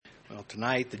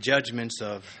Tonight, the judgments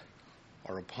are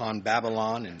upon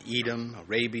Babylon and Edom,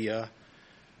 Arabia,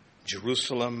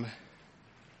 Jerusalem,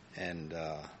 and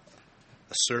a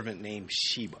servant named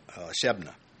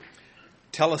Shebna.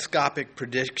 Telescopic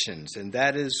predictions, and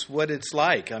that is what it's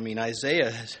like. I mean,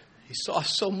 Isaiah, he saw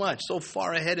so much, so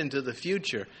far ahead into the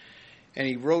future, and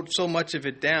he wrote so much of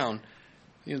it down.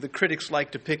 You know, the critics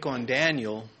like to pick on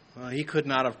Daniel. He could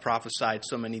not have prophesied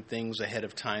so many things ahead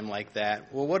of time like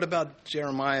that. Well, what about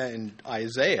Jeremiah and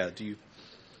Isaiah? Do you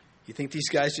think these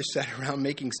guys just sat around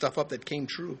making stuff up that came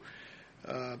true?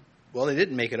 Well, they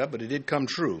didn't make it up, but it did come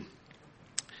true.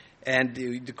 And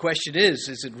the question is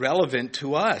it relevant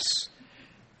to us?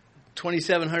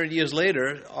 2,700 years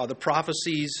later, are the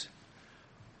prophecies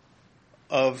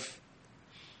of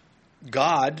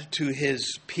God to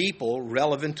his people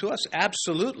relevant to us?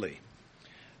 Absolutely.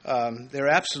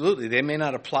 They may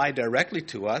not apply directly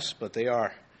to us, but they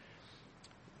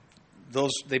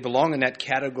belong in that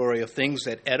category of things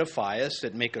that edify us,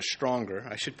 that make us stronger.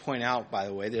 I should point out, by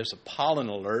the way, there's a pollen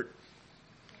alert.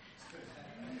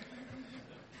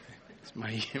 It's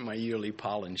my yearly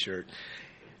pollen shirt.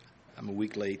 I'm a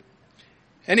week late.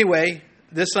 Anyway,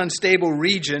 this unstable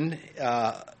region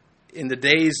in the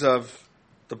days of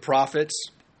the prophets,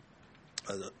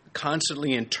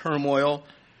 constantly in turmoil.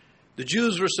 The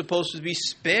Jews were supposed to be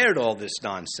spared all this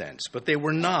nonsense, but they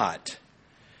were not.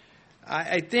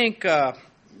 I think, the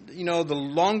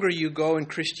longer you go in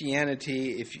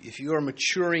Christianity, if you are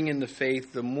maturing in the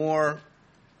faith, the more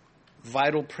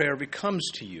vital prayer becomes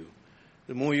to you.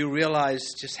 The more you realize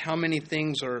just how many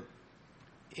things are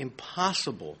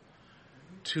impossible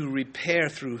to repair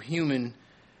through human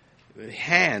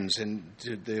hands, and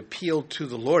the appeal to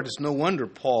the Lord. It's no wonder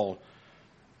Paul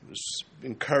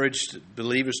encouraged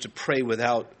believers to pray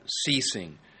without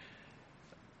ceasing.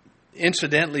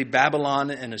 Incidentally,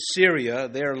 Babylon and Assyria,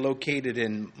 they're located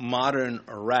in modern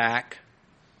Iraq.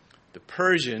 The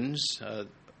Persians,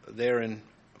 they're in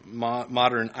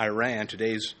modern Iran,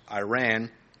 today's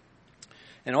Iran.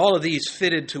 And all of these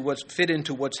fit into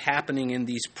what's happening in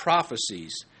these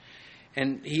prophecies.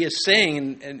 And he is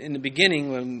saying in the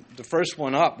beginning, when the first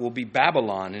one up will be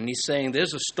Babylon, and he's saying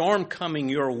there's a storm coming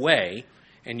your way,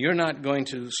 and you're not going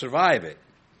to survive it.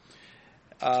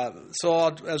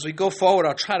 As we go forward,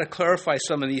 I'll try to clarify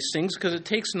some of these things, because it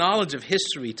takes knowledge of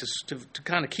history to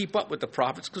kind of keep up with the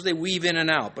prophets, because they weave in and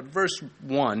out. But verse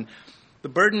 1, the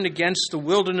burden against the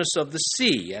wilderness of the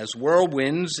sea, as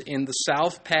whirlwinds in the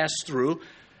south pass through,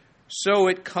 so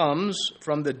it comes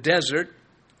from the desert,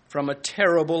 from a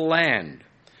terrible land.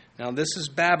 Now, this is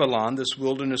Babylon, this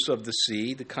wilderness of the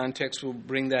sea. The context will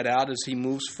bring that out as he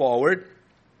moves forward.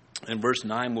 And verse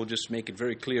 9 will just make it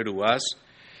very clear to us.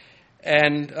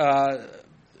 And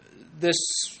this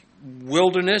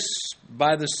wilderness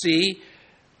by the sea,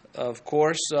 of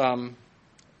course, the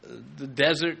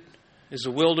desert is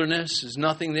a wilderness. There's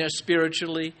nothing there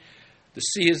spiritually. The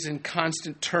sea is in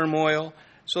constant turmoil.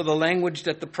 So the language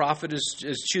that the prophet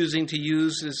is choosing to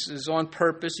use is on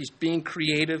purpose. He's being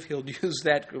creative. He'll use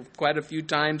that quite a few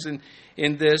times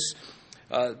in this.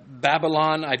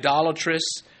 Babylon, idolatrous,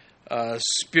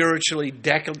 spiritually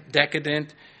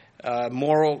decadent,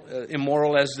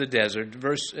 immoral as the desert.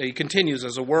 He continues,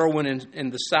 as a whirlwind in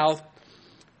the south,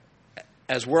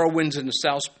 as whirlwinds in the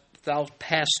south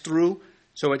pass through,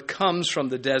 so it comes from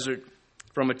the desert,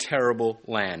 from a terrible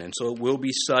land. And so it will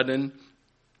be sudden.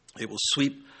 It will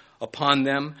sweep upon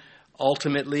them.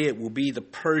 Ultimately, it will be the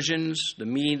Persians, the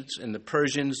Medes and the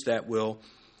Persians, that will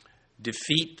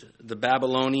defeat the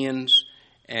Babylonians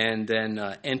and then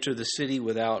enter the city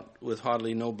with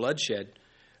hardly no bloodshed.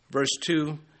 Verse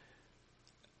 2,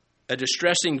 a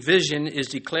distressing vision is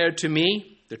declared to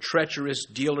me. The treacherous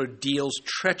dealer deals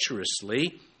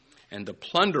treacherously, and the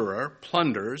plunderer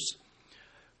plunders.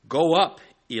 Go up,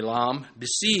 Elam,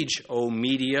 besiege, O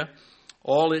Media.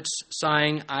 All its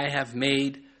sighing I have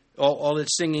made, all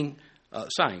its singing, I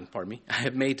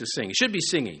have made to sing. It should be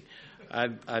singing.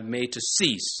 I've made to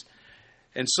cease.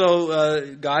 And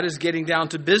so God is getting down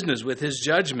to business with his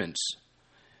judgments.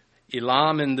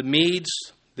 Elam and the Medes,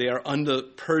 they are under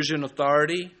Persian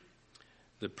authority.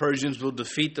 The Persians will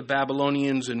defeat the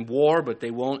Babylonians in war, but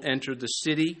they won't enter the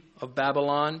city of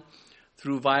Babylon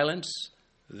through violence.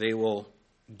 They will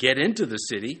get into the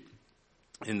city.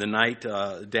 In the night,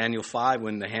 Daniel 5,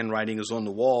 when the handwriting is on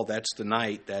the wall, that's the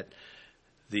night that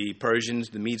the Persians,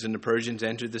 the Medes and the Persians,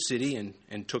 entered the city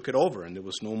and took it over. And there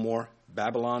was no more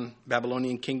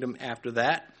Babylonian kingdom after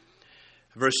that.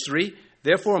 Verse 3,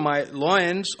 therefore my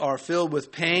loins are filled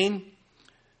with pain.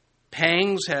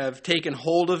 Pangs have taken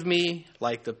hold of me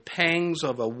like the pangs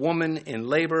of a woman in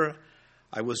labor.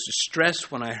 I was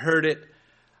distressed when I heard it.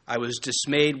 I was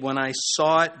dismayed when I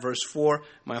saw it. Verse 4,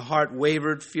 my heart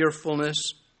wavered,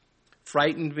 fearfulness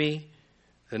frightened me.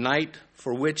 The night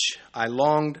for which I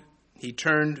longed, he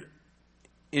turned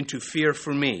into fear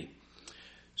for me.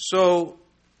 So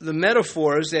the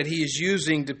metaphors that he is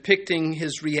using depicting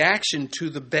his reaction to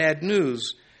the bad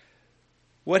news,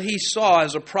 what he saw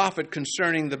as a prophet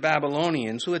concerning the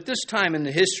Babylonians, who at this time in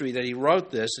the history that he wrote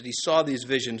this, that he saw these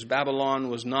visions, Babylon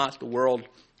was not the world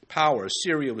power.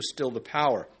 Assyria was still the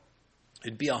power.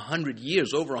 It'd be 100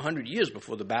 years, over 100 years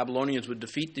before the Babylonians would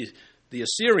defeat the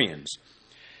Assyrians.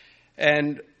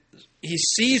 And he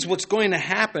sees what's going to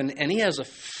happen, and he has a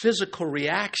physical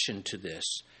reaction to this.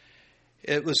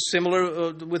 It was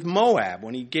similar with Moab,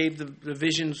 when he gave the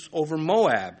visions over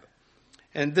Moab.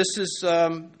 And this is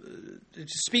it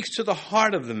speaks to the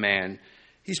heart of the man.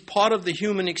 He's part of the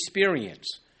human experience.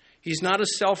 He's not a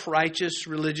self-righteous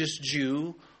religious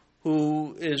Jew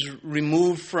who is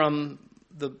removed from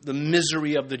the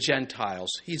misery of the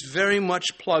Gentiles. He's very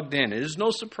much plugged in. It is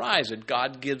no surprise that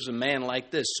God gives a man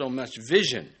like this so much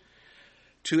vision.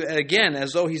 Again,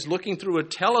 as though he's looking through a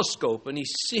telescope and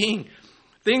he's seeing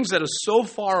things that are so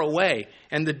far away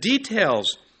and the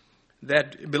details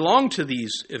that belong to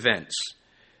these events.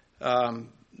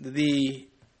 The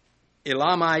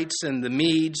Elamites and the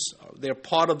Medes, they're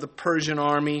part of the Persian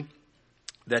army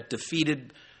that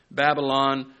defeated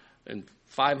Babylon in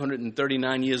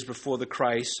 539 years before the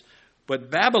Christ. But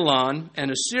Babylon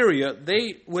and Assyria,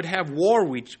 they would have war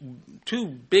with two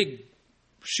big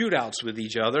shootouts with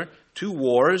each other, two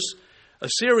wars.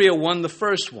 Assyria won the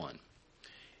first one.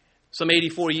 Some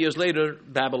 84 years later,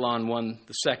 Babylon won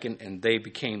the second, and they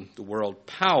became the world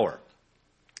power.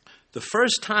 The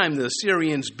first time the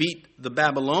Assyrians beat the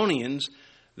Babylonians,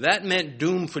 that meant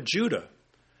doom for Judah.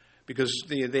 Because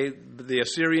the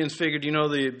Assyrians figured,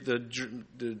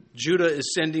 the Judah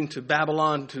is sending to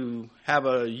Babylon to have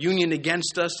a union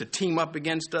against us, to team up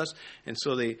against us. And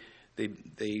so they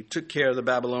took care of the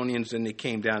Babylonians, and they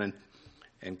came down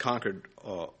and conquered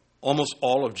almost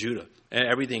all of Judah, and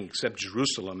everything except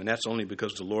Jerusalem. And that's only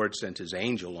because the Lord sent his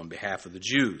angel on behalf of the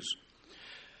Jews.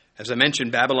 As I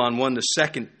mentioned, Babylon won the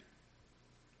second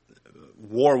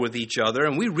war with each other,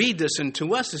 and we read this, and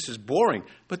to us this is boring,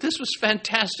 but this was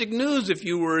fantastic news if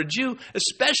you were a Jew,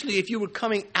 especially if you were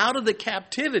coming out of the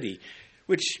captivity,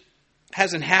 which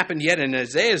hasn't happened yet in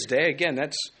Isaiah's day. Again,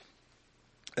 that's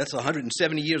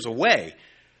 170 years away.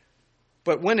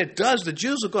 But when it does, the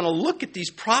Jews are going to look at these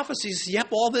prophecies. Yep,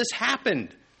 all this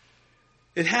happened.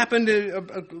 It happened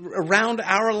around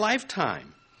our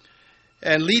lifetime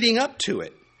and leading up to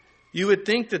it. You would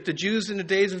think that the Jews in the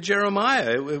days of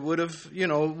Jeremiah would have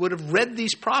read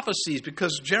these prophecies,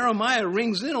 because Jeremiah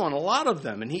rings in on a lot of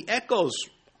them and he echoes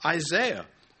Isaiah.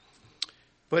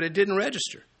 But it didn't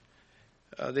register.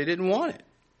 They didn't want it.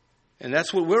 And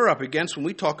that's what we're up against when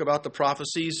we talk about the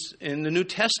prophecies in the New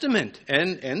Testament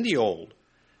and the Old.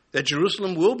 That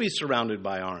Jerusalem will be surrounded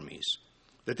by armies.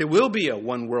 That there will be a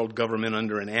one world government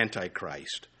under an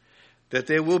antichrist. That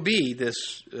there will be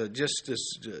this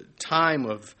time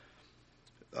of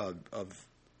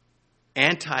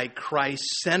antichrist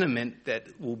sentiment that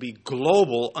will be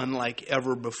global unlike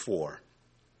ever before.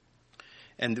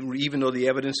 And even though the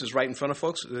evidence is right in front of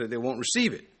folks, they won't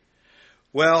receive it.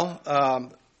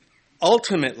 Well,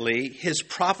 ultimately, his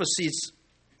prophecies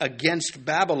against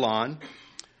Babylon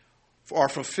are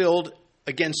fulfilled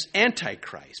against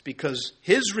Antichrist, because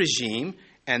his regime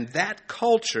and that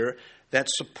culture that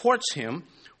supports him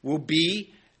will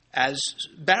be as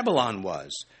Babylon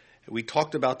was. We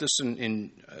talked about this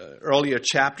in earlier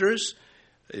chapters.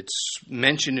 It's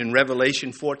mentioned in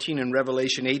Revelation 14 and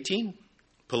Revelation 18.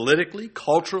 Politically,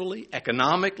 culturally,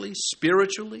 economically,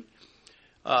 spiritually.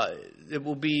 It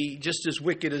will be just as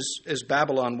wicked as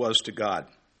Babylon was to God.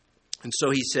 And so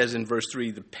he says in verse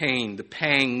 3, the pain, the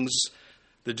pangs,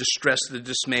 the distress, the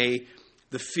dismay,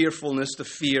 the fearfulness, the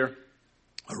fear,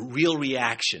 a real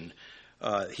reaction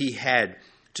he had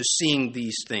to seeing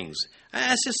these things.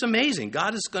 And it's just amazing.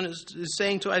 God is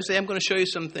saying to Isaiah, I'm going to show you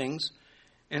some things.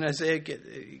 And Isaiah,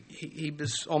 he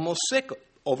was almost sick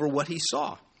over what he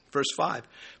saw. Verse 5,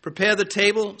 prepare the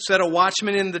table, set a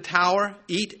watchman in the tower,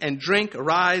 eat and drink,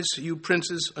 arise, you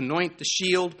princes, anoint the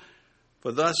shield.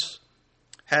 For thus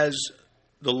has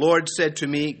the Lord said to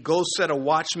me, go set a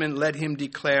watchman, let him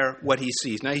declare what he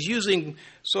sees. Now he's using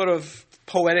sort of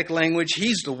poetic language.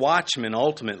 He's the watchman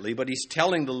ultimately, but he's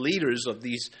telling the leaders of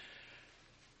these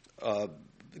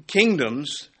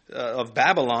kingdoms of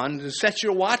Babylon to set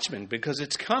your watchman, because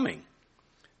it's coming.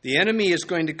 The enemy is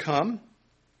going to come,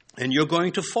 and you're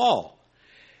going to fall.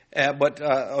 But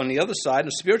on the other side,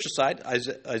 the spiritual side,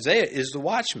 Isaiah is the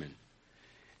watchman.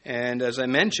 And as I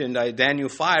mentioned, Daniel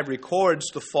 5 records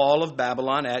the fall of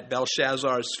Babylon at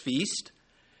Belshazzar's feast.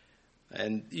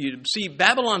 And you see,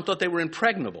 Babylon thought they were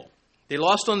impregnable. They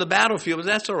lost on the battlefield, but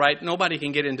that's all right. Nobody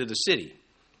can get into the city.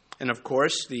 And of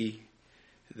course, the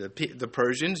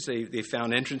Persians, they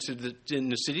found entrance in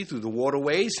the city through the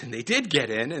waterways, and they did get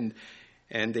in,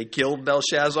 and they killed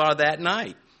Belshazzar that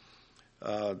night.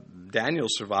 Daniel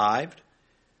survived.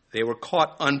 They were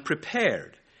caught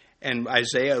unprepared. And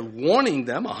Isaiah warning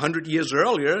them 100 years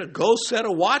earlier, go set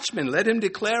a watchman, let him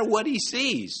declare what he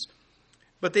sees.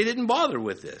 But they didn't bother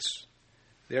with this.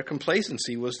 Their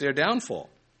complacency was their downfall.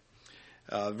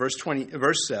 Verse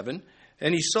 7,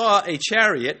 and he saw a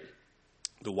chariot,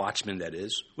 the watchman that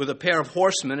is, with a pair of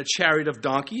horsemen, a chariot of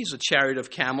donkeys, a chariot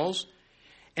of camels,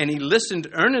 and he listened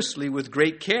earnestly with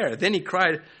great care. Then he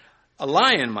cried, a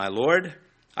lion, my lord,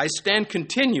 I stand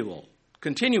continually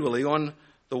on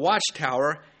the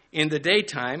watchtower. In the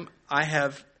daytime, I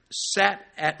have sat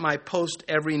at my post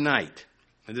every night.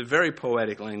 And the very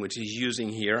poetic language he's using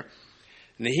here.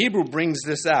 And the Hebrew brings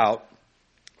this out.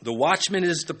 The watchman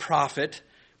is the prophet,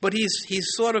 but he's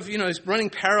sort of, he's running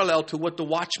parallel to what the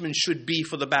watchman should be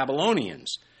for the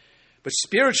Babylonians. But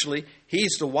spiritually,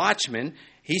 he's the watchman.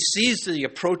 He sees the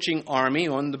approaching army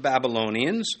on the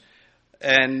Babylonians.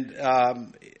 And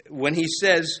when he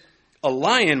says, a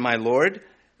lion, my lord,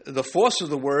 the force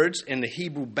of the words, and the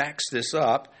Hebrew backs this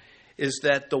up, is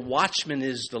that the watchman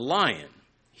is the lion.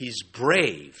 He's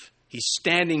brave. He's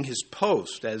standing his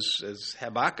post, as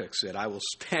Habakkuk said, I will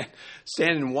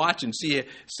stand and watch and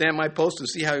stand my post and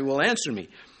see how he will answer me.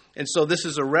 And so this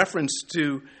is a reference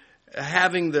to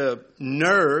having the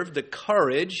nerve, the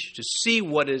courage to see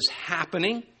what is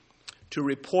happening, to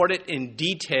report it in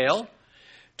detail,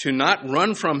 to not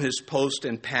run from his post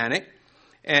and panic.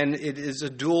 And it is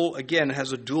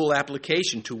has a dual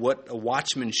application to what a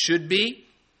watchman should be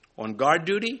on guard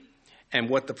duty and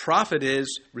what the prophet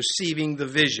is receiving the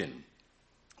vision.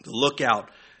 The lookout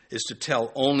is to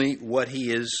tell only what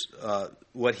he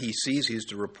sees. He's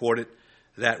to report it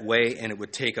that way, and it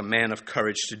would take a man of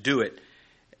courage to do it.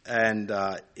 And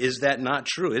is that not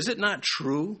true? Is it not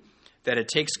true that it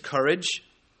takes courage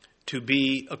to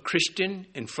be a Christian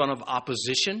in front of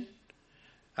opposition?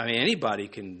 I mean, anybody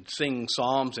can sing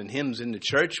psalms and hymns in the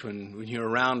church when you're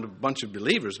around a bunch of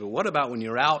believers, but what about when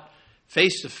you're out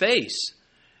face to face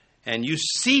and you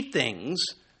see things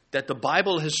that the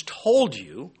Bible has told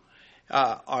you,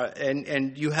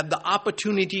 and you have the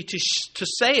opportunity to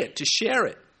say it, to share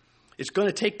it? It's going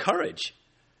to take courage.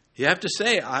 You have to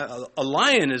say, a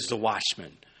lion is the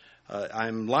watchman.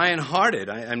 I'm lion-hearted.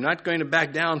 I'm not going to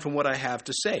back down from what I have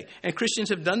to say. And Christians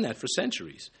have done that for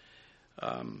centuries.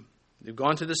 They've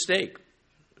gone to the stake,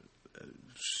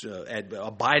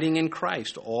 abiding in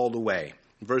Christ all the way.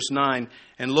 Verse 9,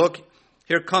 and look,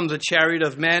 here comes a chariot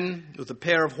of men with a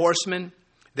pair of horsemen.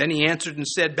 Then he answered and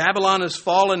said, Babylon is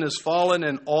fallen,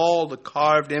 and all the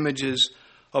carved images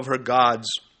of her gods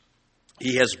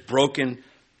he has broken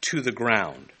to the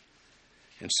ground.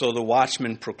 And so the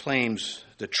watchman proclaims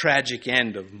the tragic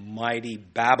end of mighty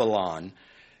Babylon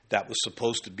that was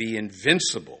supposed to be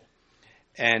invincible.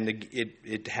 And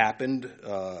it happened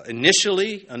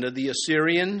initially under the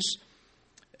Assyrians,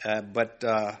 but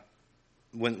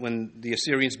when the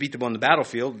Assyrians beat them on the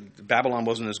battlefield, Babylon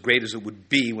wasn't as great as it would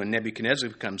be when Nebuchadnezzar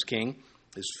becomes king.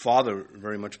 His father,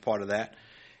 very much part of that.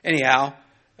 Anyhow,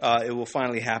 it will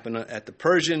finally happen at the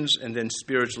Persians and then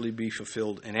spiritually be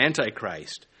fulfilled in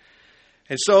Antichrist.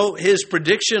 And so his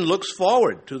prediction looks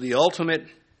forward to the ultimate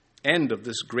end of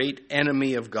this great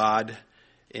enemy of God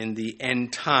in the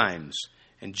end times.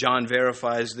 And John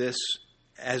verifies this,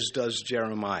 as does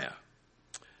Jeremiah.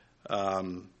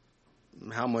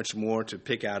 How much more to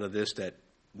pick out of this that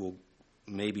will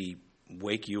maybe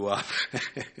wake you up?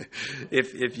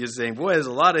 if you're saying, boy, there's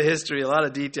a lot of history, a lot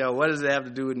of detail. What does it have to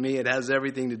do with me? It has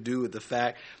everything to do with the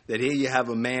fact that here you have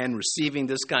a man receiving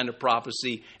this kind of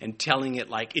prophecy and telling it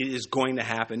like it is going to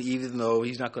happen, even though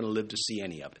he's not going to live to see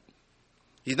any of it.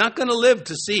 He's not going to live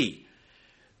to see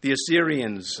the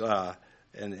Assyrians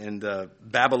and the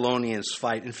Babylonians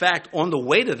fight. In fact, on the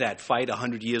way to that fight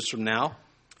 100 years from now,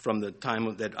 from the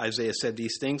time that Isaiah said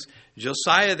these things,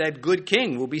 Josiah, that good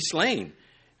king, will be slain,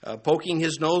 poking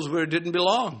his nose where it didn't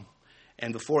belong.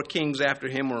 And the 4 kings after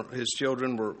him, or his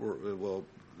children,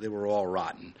 they were all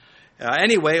rotten.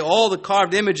 Anyway, all the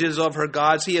carved images of her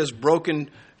gods he has broken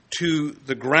to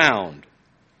the ground.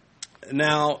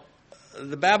 Now,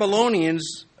 the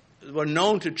Babylonians were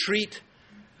known to treat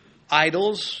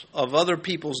idols of other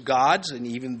people's gods and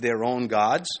even their own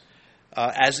gods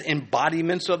as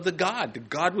embodiments of the god. The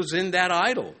god was in that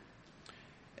idol.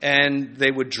 And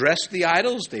they would dress the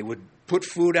idols. They would put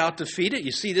food out to feed it.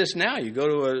 You see this now. You go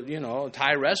to a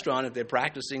Thai restaurant, if they're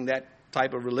practicing that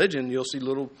type of religion, you'll see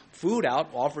little food out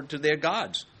offered to their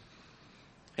gods.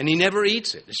 And he never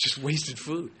eats it. It's just wasted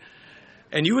food.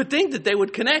 And you would think that they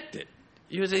would connect it.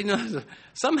 You would say,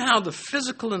 somehow the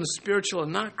physical and the spiritual are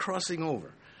not crossing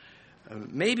over.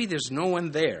 Maybe there's no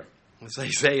one there. As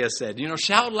Isaiah said,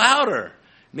 shout louder.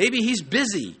 Maybe he's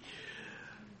busy.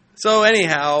 So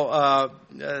anyhow,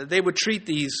 they would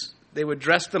they would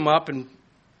dress them up and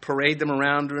parade them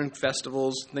around during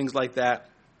festivals, things like that.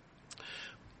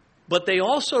 But they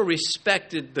also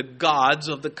respected the gods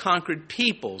of the conquered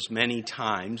peoples many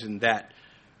times in that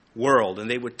world. And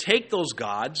they would take those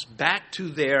gods back to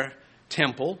their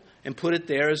temple and put it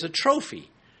there as a trophy.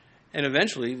 And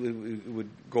eventually we would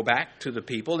go back to the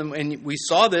people. And we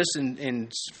saw this in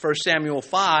 1 Samuel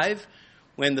 5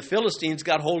 when the Philistines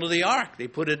got hold of the ark. They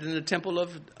put it in the temple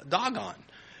of Dagon.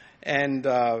 And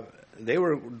they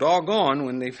were doggone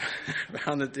when they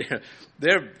found that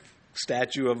their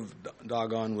statue of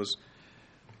Dagon was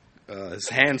his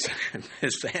hands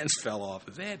fell off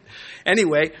his head.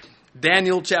 Anyway,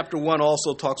 Daniel chapter 1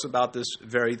 also talks about this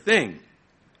very thing.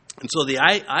 And so the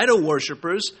idol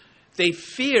worshipers, they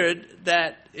feared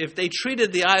that if they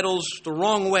treated the idols the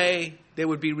wrong way, there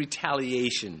would be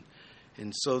retaliation.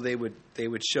 And so they would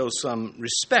show some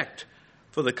respect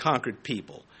for the conquered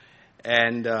people.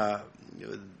 And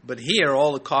but here,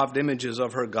 all the carved images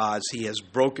of her gods, he has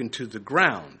broken to the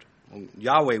ground. Well,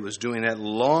 Yahweh was doing that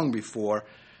long before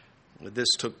this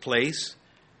took place.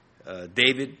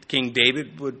 King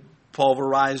David would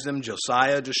pulverize them.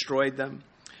 Josiah destroyed them.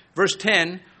 Verse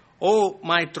 10, O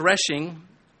my threshing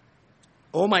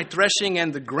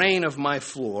and the grain of my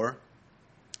floor,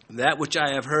 that which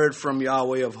I have heard from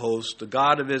Yahweh of hosts, the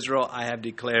God of Israel, I have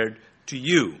declared to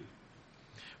you.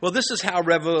 Well, this is how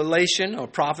revelation or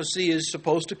prophecy is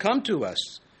supposed to come to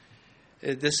us.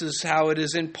 This is how it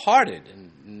is imparted.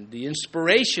 And the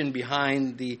inspiration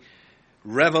behind the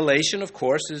revelation, of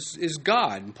course, is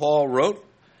God. And Paul wrote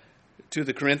to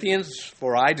the Corinthians,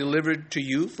 for I delivered to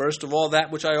you, first of all,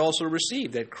 that which I also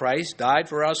received, that Christ died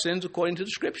for our sins according to the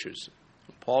Scriptures.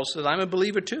 Paul said, I'm a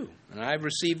believer too, and I've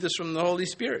received this from the Holy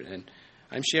Spirit, and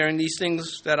I'm sharing these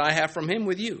things that I have from him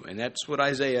with you. And that's what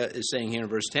Isaiah is saying here in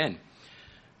verse 10.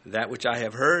 That which I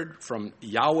have heard from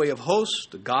Yahweh of hosts,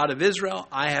 the God of Israel,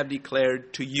 I have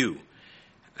declared to you.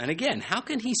 And again, how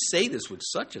can he say this with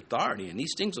such authority? And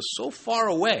these things are so far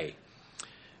away.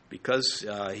 Because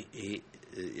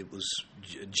it was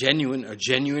a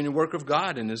genuine work of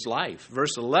God in his life.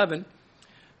 Verse 11,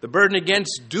 the burden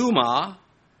against Duma,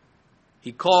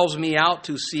 he calls me out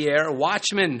to Seir,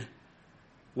 watchman,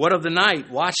 what of the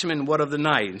night? Watchman, what of the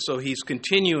night? And so he's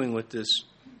continuing with this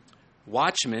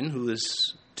watchman who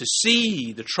is to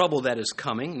see the trouble that is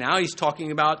coming. Now he's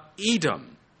talking about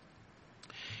Edom.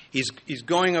 He's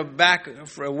going back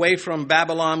away from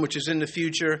Babylon, which is in the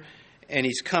future, and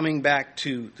he's coming back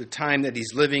to the time that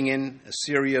he's living in,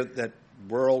 Assyria, that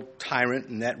world tyrant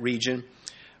in that region.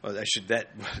 Or the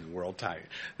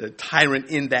tyrant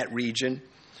in that region.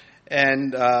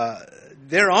 And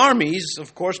their armies,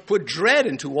 of course, put dread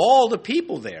into all the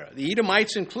people there, the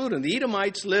Edomites included. The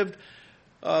Edomites lived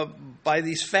by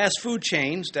these fast food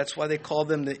chains. That's why they call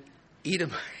them the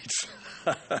Edomites.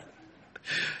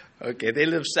 Okay, they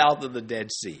lived south of the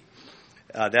Dead Sea.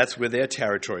 That's where their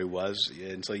territory was.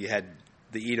 And so you had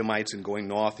the Edomites, and going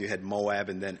north you had Moab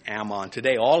and then Ammon.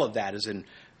 Today all of that is in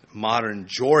modern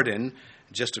Jordan,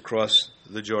 just across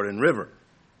the Jordan River.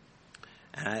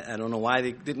 And I don't know why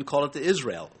they didn't call it the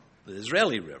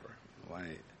Israeli River.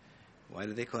 Why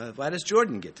did they call it? Why does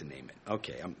Jordan get to name it?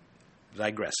 Okay, I'm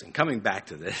digressing. Coming back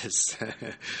to this,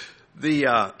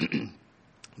 the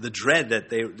dread that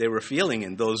they were feeling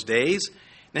in those days.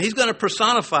 Now he's going to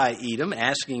personify Edom,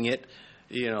 asking it.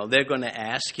 They're going to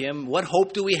ask him, "What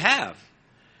hope do we have?"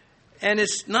 And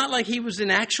it's not like he was in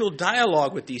actual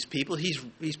dialogue with these people.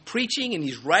 He's preaching and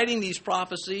he's writing these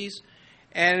prophecies.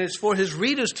 And it's for his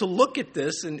readers to look at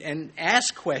this and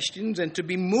ask questions and to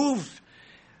be moved.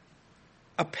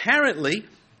 Apparently,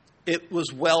 it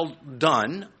was well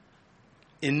done,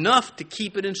 enough to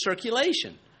keep it in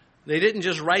circulation. They didn't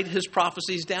just write his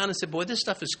prophecies down and say, boy, this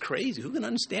stuff is crazy. Who can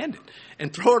understand it?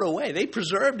 And throw it away. They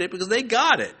preserved it because they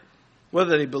got it.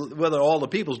 Whether all the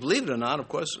peoples believed it or not, of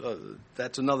course,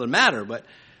 that's another matter. But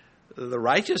the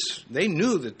righteous, they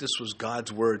knew that this was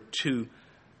God's word to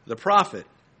the prophet.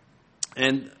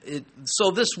 And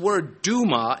so this word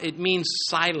Duma, it means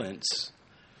silence.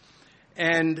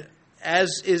 And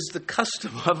as is the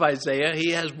custom of Isaiah,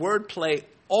 he has wordplay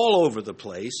all over the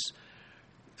place.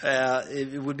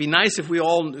 It would be nice if we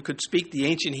all could speak the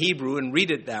ancient Hebrew and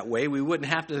read it that way. We wouldn't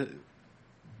have to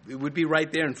it would be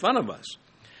right there in front of us.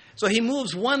 So he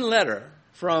moves one letter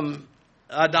from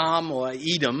Adam or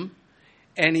Edom,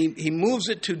 and he moves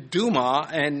it to Duma,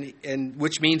 and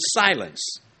which means silence.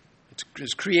 It's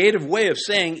his creative way of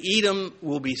saying Edom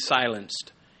will be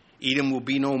silenced. Edom will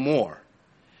be no more.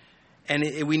 And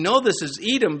we know this is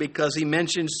Edom because he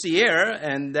mentions Seir,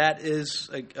 and that is,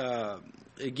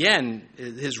 again,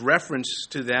 his reference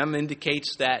to them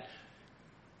indicates that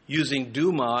using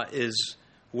Duma is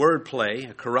wordplay,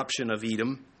 a corruption of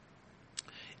Edom.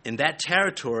 In that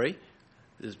territory,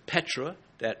 there's Petra,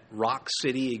 that rock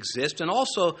city exists, and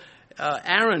also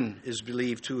Aaron is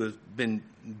believed to have been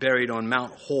buried on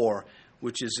Mount Hor,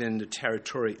 which is in the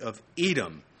territory of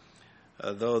Edom.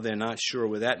 Though they're not sure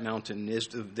where that mountain is,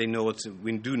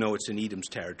 we do know it's in Edom's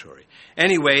territory.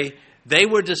 Anyway, they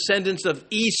were descendants of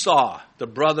Esau, the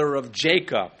brother of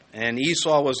Jacob. And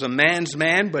Esau was a man's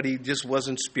man, but he just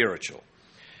wasn't spiritual.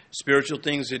 Spiritual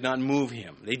things did not move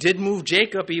him. They did move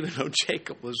Jacob, even though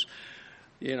Jacob was,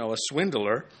 a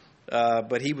swindler.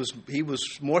 But he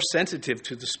was more sensitive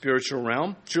to the spiritual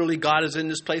realm. Surely God is in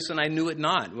this place, and I knew it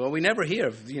not. Well, we never hear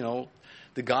of,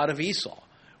 the God of Esau.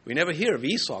 We never hear of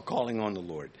Esau calling on the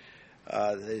Lord.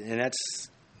 And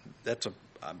that's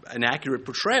an accurate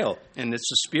portrayal. And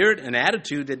it's a spirit and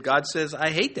attitude that God says, I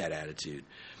hate that attitude.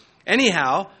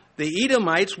 Anyhow, the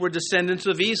Edomites were descendants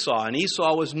of Esau, and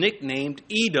Esau was nicknamed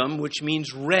Edom, which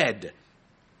means red.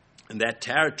 And that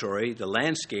territory, the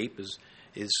landscape, is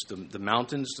the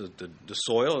mountains, the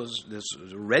soil, there's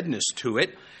redness to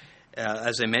it,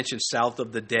 as I mentioned, south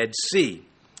of the Dead Sea.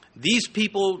 These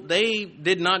people, they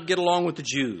did not get along with the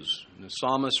Jews. The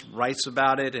psalmist writes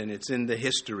about it, and it's in the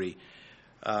history.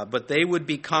 But they would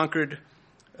be conquered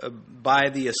by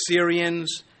the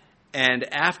Assyrians, and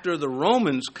after the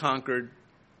Romans conquered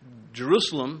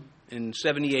Jerusalem in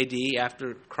 70 A.D.,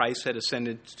 after Christ had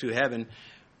ascended to heaven,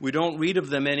 we don't read of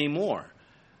them anymore.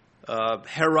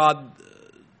 Herod,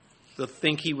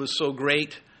 think he was so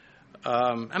great.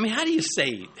 How do you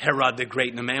say Herod the Great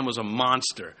and the man was a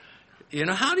monster? You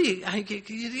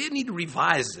need to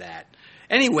revise that.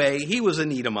 Anyway, he was an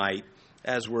Edomite,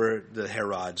 as were the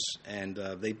Herods, and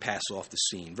they pass off the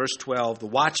scene. Verse 12, the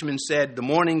watchman said, the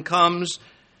morning comes,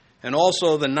 and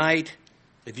also the night.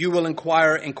 If you will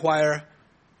inquire,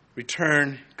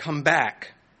 return, come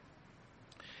back.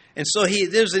 And so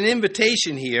there's an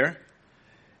invitation here.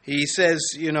 He says,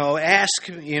 ask,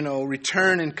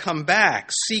 return and come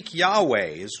back. Seek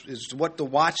Yahweh is what the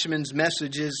watchman's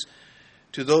message is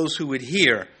to those who would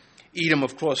hear. Edom,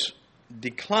 of course,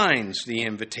 declines the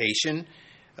invitation.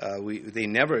 They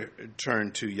never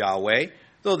turned to Yahweh,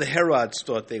 though the Herods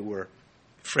thought they were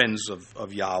friends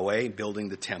of Yahweh, building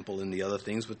the temple and the other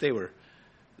things, but they were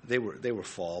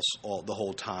false the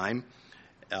whole time.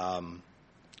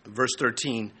 Verse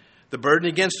 13, the burden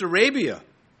against Arabia.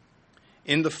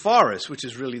 In the forest, which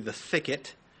is really the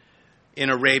thicket,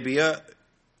 in Arabia,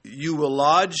 you will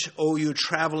lodge, O you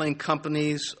traveling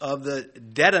companies of the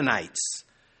Dedanites.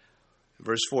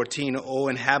 Verse 14, O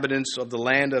inhabitants of the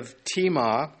land of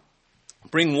Timah,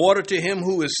 bring water to him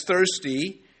who is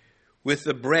thirsty. With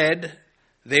the bread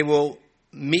they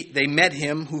met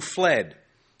him who fled.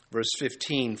 Verse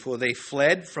 15, for they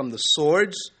fled from the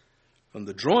swords, from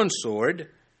the drawn sword,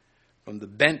 from the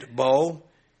bent bow,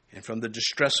 and from the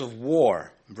distress of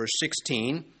war. Verse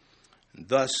 16,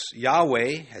 thus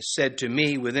Yahweh has said to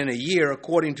me, within a year,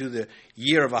 according to the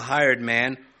year of a hired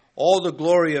man, all the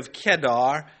glory of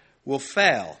Kedar will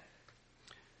fail.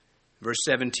 Verse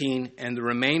 17, and the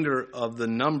remainder of the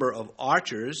number of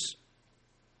archers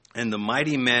and the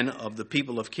mighty men of the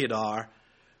people of Kedar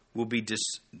will be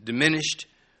diminished,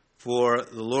 for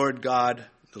the Lord God,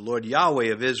 the Lord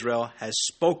Yahweh of Israel, has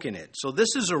spoken it. So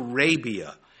this is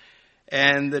Arabia.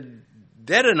 And the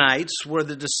Dedanites were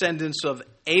the descendants of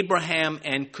Abraham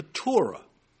and Keturah.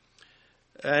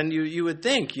 And you would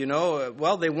think, they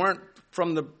weren't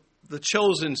from the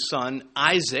chosen son,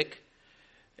 Isaac.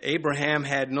 Abraham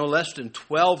had no less than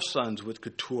 12 sons with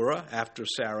Keturah after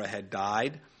Sarah had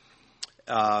died.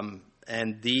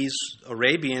 And these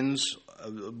Arabians,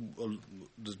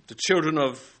 the children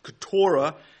of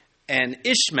Keturah and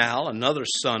Ishmael, another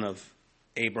son of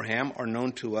Abraham, are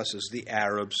known to us as the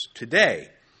Arabs today.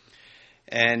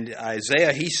 And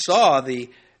Isaiah, he saw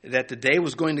that the day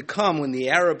was going to come when the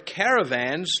Arab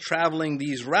caravans traveling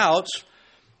these routes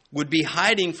would be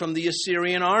hiding from the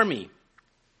Assyrian army,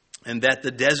 and that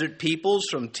the desert peoples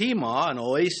from Timah, an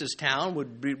oasis town,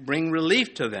 would bring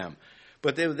relief to them.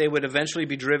 But they would eventually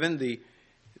be driven, the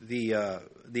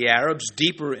Arabs,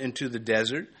 deeper into the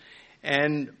desert.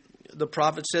 And the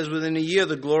prophet says within a year,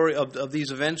 the glory of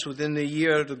these events, within the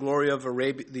year, the glory of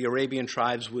the Arabian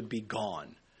tribes would be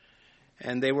gone.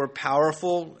 and they were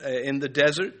powerful in the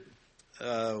desert,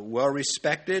 well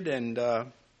respected, and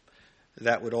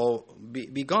that would all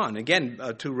be gone. Again,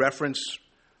 to reference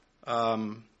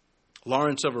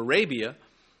Lawrence of Arabia,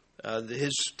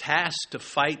 his task to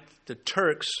fight the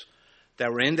Turks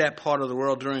that were in that part of the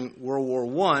world during World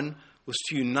War I was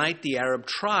to unite the Arab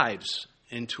tribes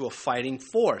into a fighting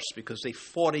force, because they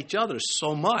fought each other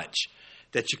so much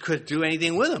that you couldn't do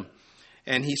anything with them.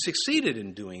 And he succeeded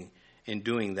in doing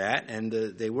that, and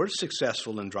they were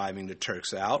successful in driving the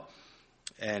Turks out.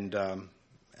 And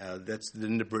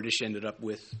then the British ended up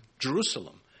with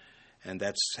Jerusalem. And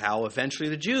that's how eventually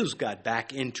the Jews got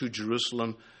back into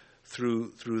Jerusalem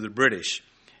through the British.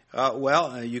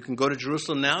 You can go to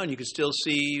Jerusalem now, and you can still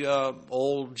see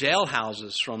old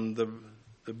jailhouses from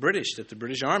the British, that the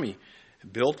British Army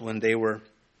built when they were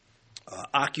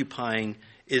occupying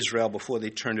Israel before they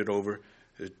turned it over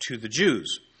to the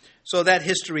Jews. So that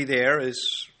history there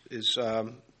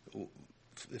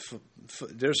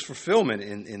there's fulfillment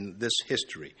in this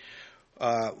history.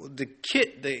 The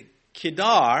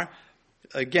Kedar,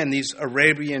 again, these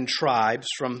Arabian tribes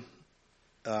from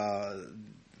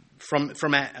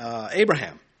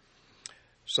Abraham.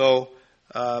 So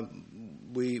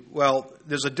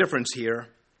there's a difference here.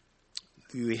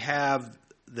 We have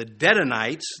the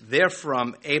Dedanites, they're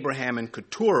from Abraham and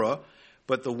Keturah,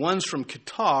 but the ones from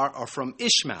Qatar are from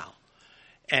Ishmael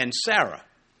and Sarah.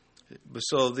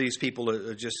 So these people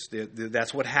are just,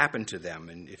 that's what happened to them.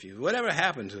 And whatever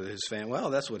happened to his family, well,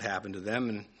 that's what happened to them.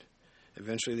 And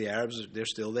eventually the Arabs, they're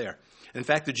still there. In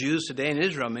fact, the Jews today in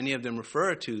Israel, many of them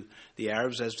refer to the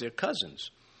Arabs as their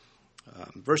cousins.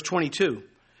 Verse 22,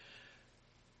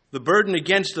 the burden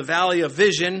against the valley of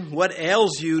vision, what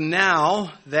ails you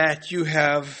now that you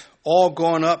have all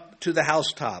gone up to the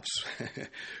housetops?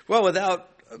 Well, without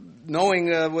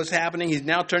knowing what's happening, he's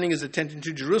now turning his attention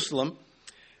to Jerusalem,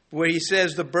 where he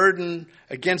says the burden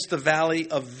against the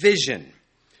valley of vision.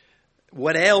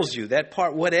 What ails you? That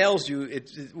part, what ails you?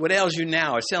 What ails you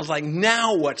now? It sounds like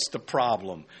now what's the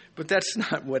problem? But that's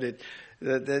not what it...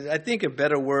 I think a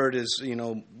better word is,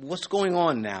 what's going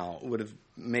on now would have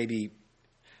maybe...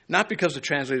 Not because the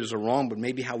translators are wrong, but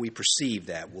maybe how we perceive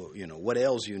that. What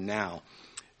ails you now?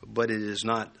 But it is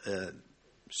not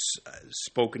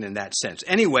spoken in that sense.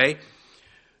 Anyway,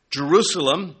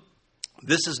 Jerusalem,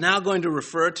 this is now going to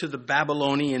refer to the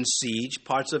Babylonian siege.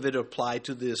 Parts of it apply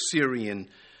to the Assyrian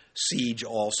siege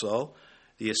also.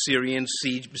 The Assyrians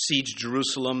besieged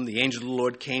Jerusalem. The angel of the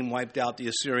Lord came, wiped out the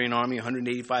Assyrian army,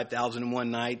 185,000 in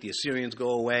one night. The Assyrians go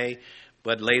away,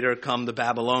 but later come the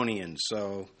Babylonians.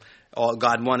 So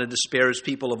God wanted to spare his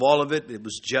people of all of it. It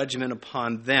was judgment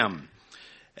upon them.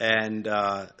 And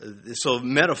so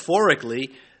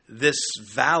metaphorically, this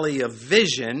valley of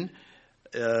vision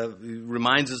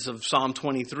reminds us of Psalm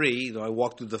 23. Though I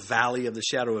walk through the valley of the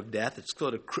shadow of death. It's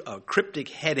got a cryptic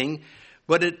heading,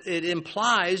 but it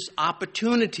implies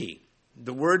opportunity.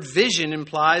 The word vision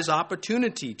implies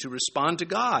opportunity to respond to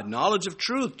God. Knowledge of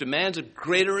truth demands a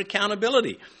greater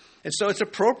accountability. And so it's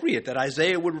appropriate that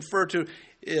Isaiah would refer to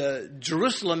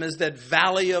Jerusalem as that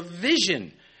valley of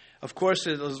vision. Of course,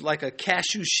 it was like a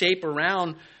cashew shape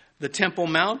around the Temple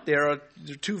Mount. There are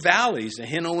two valleys, the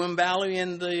Hinnom Valley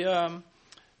and the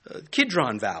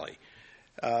Kidron Valley.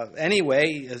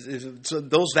 So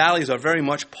those valleys are very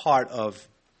much part of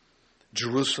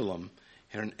Jerusalem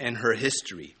and her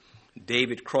history.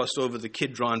 David crossed over the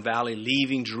Kidron Valley,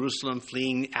 leaving Jerusalem,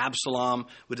 fleeing Absalom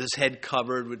with his head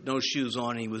covered, with no shoes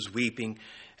on. He was weeping.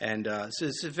 And so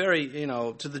it's a very,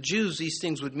 to the Jews, these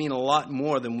things would mean a lot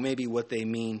more than maybe what they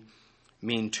mean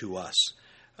to us.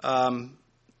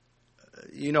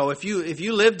 If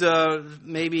you lived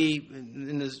maybe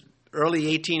in the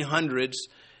early 1800s,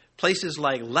 places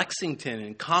like Lexington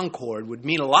and Concord would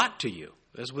mean a lot to you.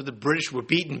 That's where the British were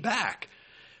beaten back.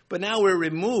 But now we're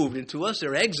removed, and to us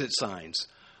they're exit signs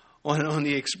on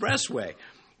the expressway.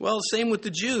 Well, same with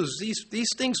the Jews. These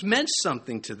things meant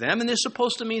something to them, and they're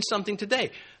supposed to mean something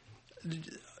today.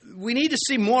 We need to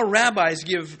see more rabbis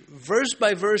give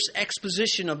verse-by-verse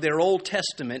exposition of their Old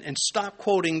Testament and stop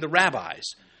quoting the rabbis.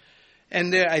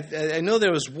 And I know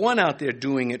there was one out there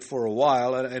doing it for a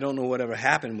while. I don't know whatever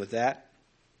happened with that.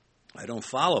 I don't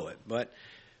follow it. But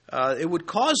it would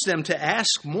cause them to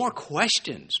ask more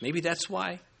questions. Maybe that's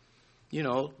why,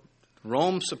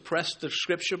 Rome suppressed the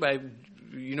Scripture by,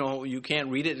 you can't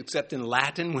read it except in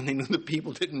Latin when they knew the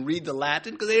people didn't read the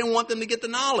Latin because they didn't want them to get the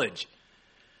knowledge.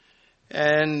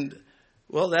 And,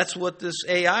 well, that's what this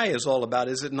AI is all about,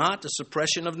 is it not? The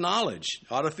suppression of knowledge,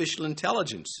 artificial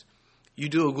intelligence. You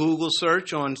do a Google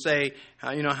search on, say,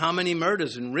 how many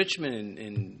murders in Richmond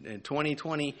in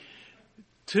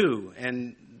 2022,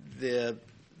 and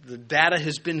the data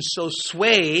has been so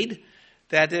swayed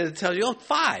that it tells you,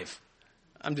 5.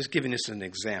 I'm just giving this an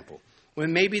example.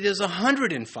 When maybe there's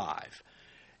 105.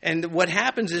 And what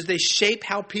happens is they shape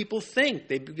how people think.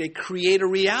 They create a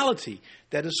reality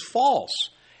that is false.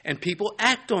 And people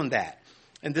act on that.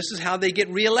 And this is how they get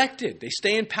reelected. They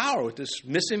stay in power with this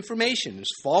misinformation, this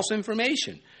false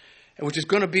information, which is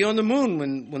going to be on the moon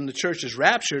when the church is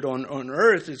raptured. On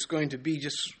earth, it's going to be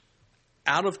just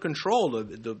out of control.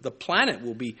 The planet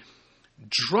will be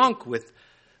drunk with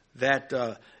that.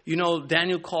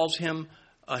 Daniel calls him,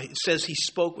 says he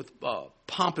spoke with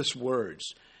pompous words.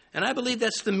 And I believe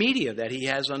that's the media that he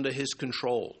has under his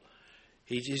control.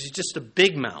 He's just a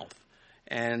big mouth.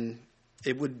 And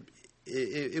it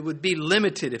would be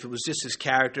limited if it was just his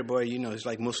character. Boy, he's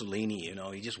like Mussolini,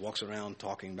 he just walks around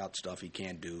talking about stuff he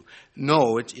can't do.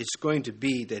 No, it's going to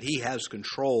be that he has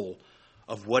control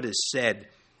of what is said,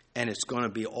 and it's going to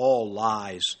be all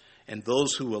lies. And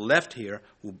those who are left here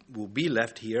will be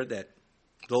left here, that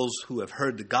those who have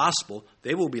heard the gospel,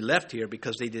 they will be left here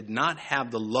because they did not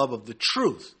have the love of the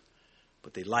truth,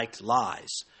 but they liked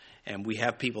lies. And we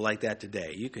have people like that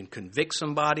today. You can convict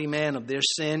somebody, man, of their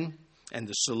sin and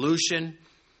the solution,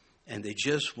 and they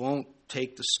just won't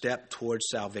take the step towards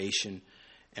salvation.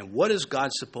 And what is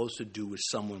God supposed to do with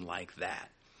someone like that?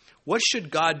 What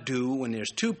should God do when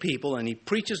there's 2 people and he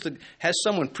has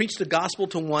someone preach the gospel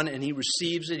to one and he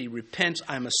receives it, he repents,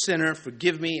 I'm a sinner,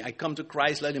 forgive me, I come to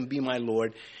Christ, let him be my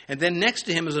Lord. And then next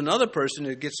to him is another person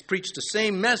that gets preached the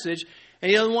same message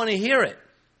and he doesn't want to hear it.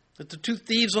 That the 2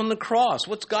 thieves on the cross,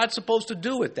 what's God supposed to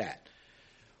do with that?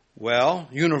 Well,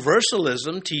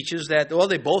 universalism teaches that,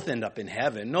 they both end up in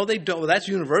heaven. No, they don't. Well, that's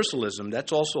universalism.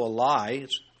 That's also a lie.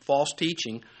 It's false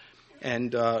teaching.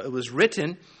 And it was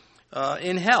written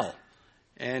in hell.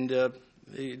 And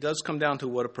it does come down to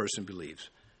what a person believes.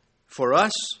 For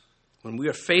us, when we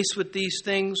are faced with these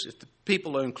things, if the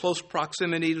people are in close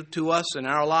proximity to us in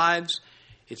our lives,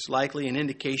 it's likely an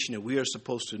indication that we are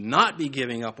supposed to not be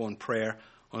giving up on prayer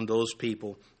on those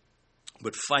people,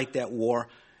 but fight that war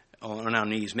on our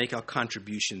knees, make our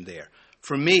contribution there.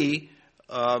 For me,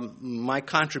 my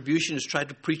contribution is try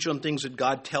to preach on things that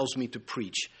God tells me to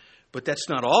preach. But that's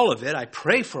not all of it. I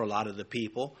pray for a lot of the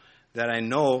people that I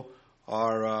know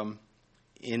are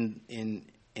in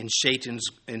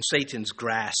Satan's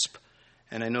grasp.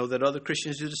 And I know that other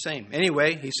Christians do the same.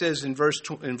 Anyway, he says in verse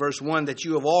 1 that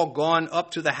you have all gone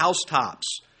up to the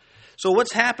housetops. So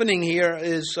what's happening here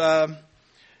is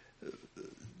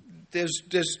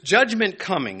there's judgment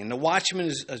coming. And the watchman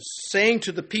is saying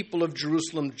to the people of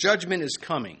Jerusalem, judgment is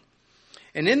coming.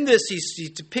 And in this,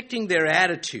 he's depicting their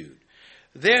attitude.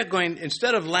 They're going,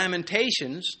 instead of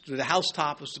lamentations, the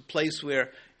housetop was the place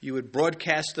where you would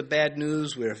broadcast the bad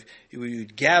news, where you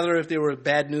would gather if there were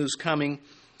bad news coming.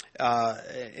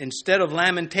 Instead of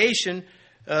lamentation,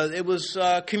 it was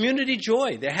community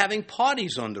joy. They're having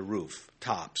parties on the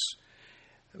rooftops.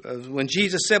 When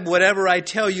Jesus said, whatever I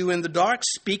tell you in the dark,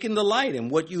 speak in the light. And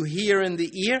what you hear in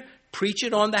the ear, preach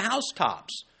it on the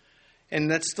housetops. And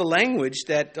that's the language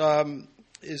that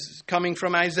is coming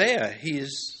from Isaiah. He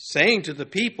is saying to the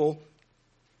people,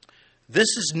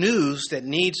 this is news that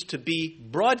needs to be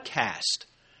broadcast,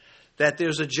 that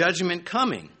there's a judgment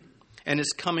coming, and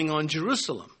it's coming on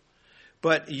Jerusalem.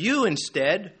 But you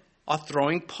instead are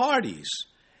throwing parties.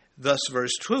 Thus,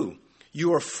 verse 2,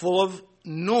 you are full of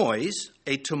noise,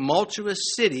 a tumultuous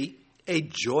city, a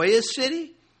joyous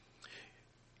city.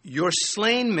 Your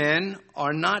slain men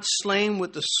are not slain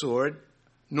with the sword,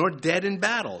 nor dead in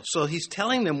battle. So he's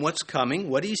telling them what's coming,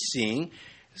 what he's seeing.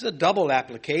 It's a double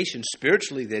application.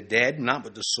 Spiritually, they're dead, not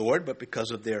with the sword, but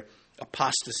because of their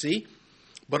apostasy.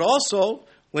 But also,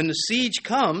 when the siege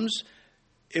comes,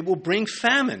 it will bring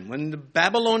famine. When the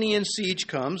Babylonian siege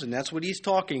comes, and that's what he's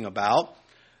talking about,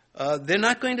 they're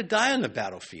not going to die on the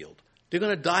battlefield. They're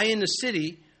going to die in the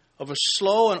city of a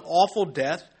slow and awful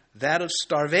death, that of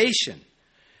starvation.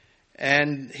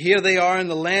 And here they are in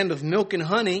the land of milk and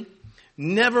honey.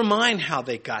 Never mind how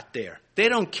they got there. They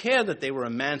don't care that they were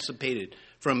emancipated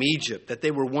from Egypt, that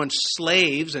they were once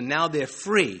slaves and now they're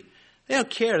free. They don't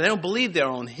care. They don't believe their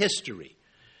own history.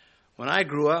 When I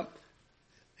grew up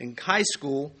in high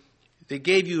school, they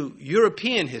gave you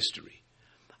European history.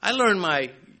 I learned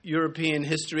my European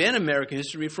history and American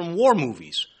history from war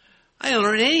movies. I didn't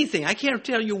learn anything. I can't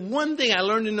tell you one thing I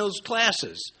learned in those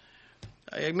classes.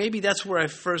 Maybe that's where I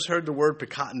first heard the word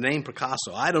name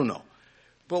Picasso. I don't know.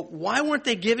 But why weren't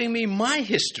they giving me my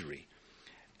history?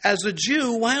 As a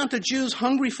Jew, why aren't the Jews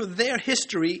hungry for their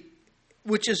history,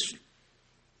 which is,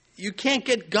 you can't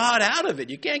get God out of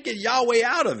it. You can't get Yahweh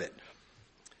out of it.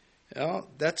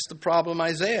 That's the problem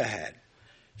Isaiah had.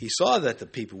 He saw that the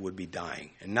people would be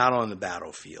dying and not on the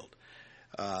battlefield.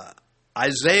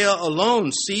 Isaiah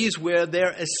alone sees where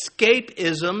their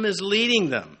escapism is leading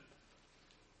them.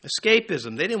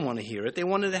 Escapism. They didn't want to hear it. They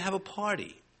wanted to have a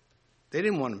party. They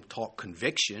didn't want to talk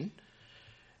conviction.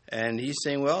 And he's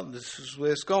saying, well, this is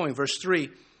where it's going. Verse 3,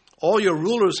 all your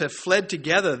rulers have fled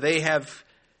together. They are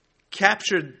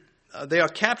captured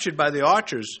by the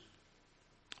archers.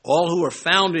 All who are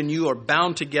found in you are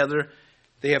bound together.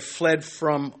 They have fled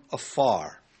from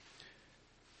afar.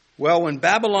 Well, when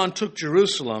Babylon took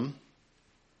Jerusalem,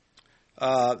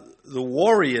 the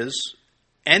warriors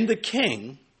and the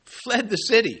king fled the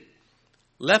city,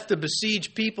 left the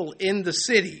besieged people in the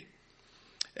city.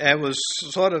 And it was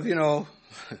sort of,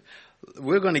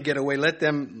 we're going to get away. Let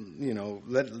them,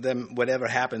 whatever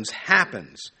happens,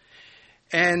 happens.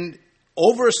 And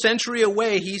over a century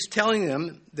away, he's telling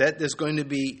them that there's going to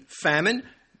be famine.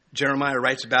 Jeremiah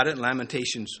writes about it in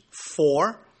Lamentations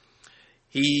 4.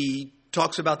 He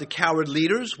talks about the coward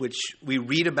leaders, which we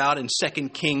read about in 2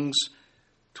 Kings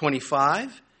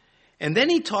 25. And then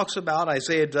he talks about,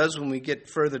 Isaiah does when we get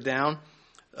further down,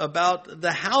 about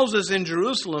the houses in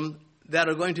Jerusalem that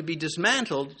are going to be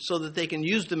dismantled so that they can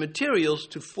use the materials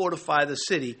to fortify the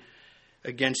city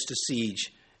against a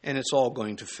siege. And it's all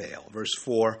going to fail. Verse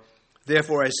 4,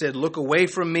 therefore I said, look away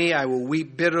from me, I will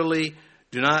weep bitterly.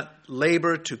 Do not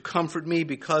labor to comfort me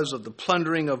because of the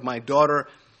plundering of my daughter,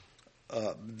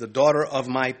 the daughter of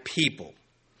my people.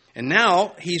 And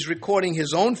now he's recording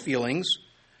his own feelings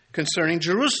concerning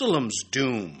Jerusalem's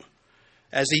doom,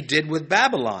 as he did with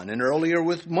Babylon and earlier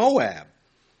with Moab.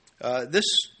 This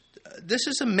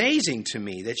is amazing to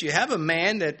me, that you have a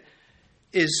man that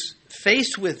is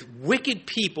faced with wicked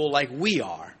people like we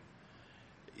are,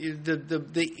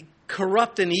 the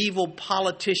corrupt and evil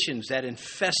politicians that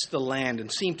infest the land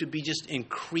and seem to be just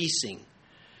increasing.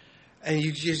 And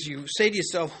you say to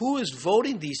yourself, who is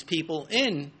voting these people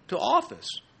into office?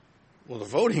 Well, the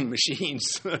voting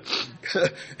machines.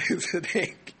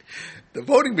 The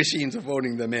voting machines are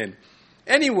voting them in.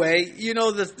 Anyway,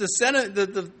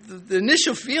 the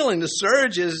initial feeling, the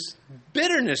surge, is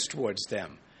bitterness towards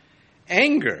them,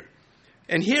 anger.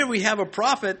 And here we have a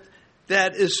prophet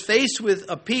that is faced with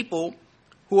a people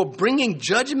who are bringing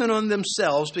judgment on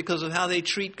themselves because of how they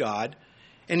treat God,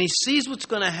 and he sees what's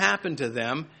going to happen to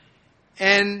them,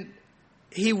 and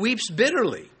he weeps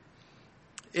bitterly.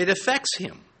 It affects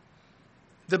him.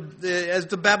 As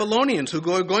the Babylonians who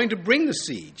are going to bring the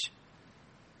siege.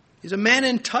 He's a man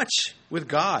in touch with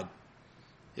God.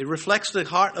 It reflects the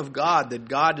heart of God that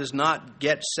God does not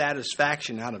get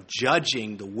satisfaction out of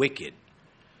judging the wicked,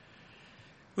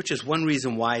 which is one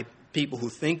reason why people who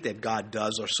think that God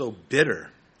does are so bitter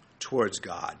towards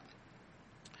God.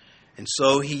 And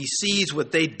so he sees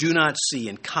what they do not see: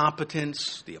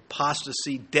 incompetence, the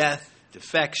apostasy, death,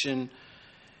 defection,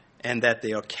 and that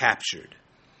they are captured.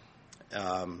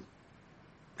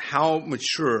 How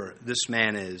mature this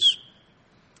man is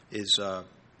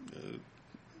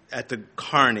at the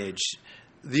carnage,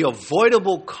 the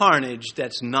avoidable carnage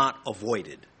that's not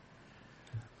avoided.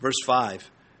 Verse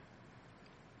 5,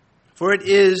 for it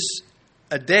is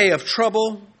a day of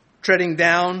trouble, treading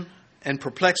down, and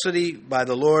perplexity by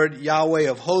the Lord Yahweh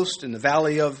of hosts in the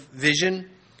valley of vision,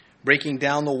 breaking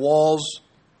down the walls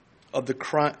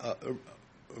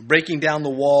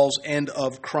and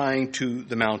of crying to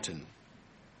the mountain.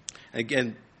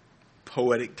 Again,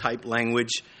 poetic type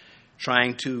language,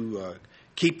 trying to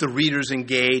keep the readers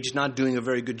engaged, not doing a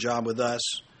very good job with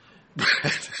us,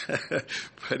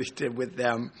 but he did with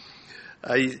them.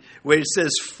 Where it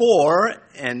says for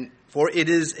it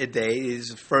is a day,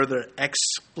 is further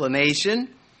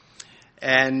explanation.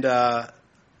 And, what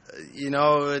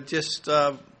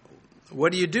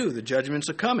do you do? The judgments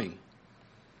are coming.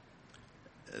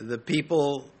 The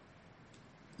people,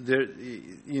 the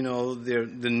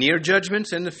near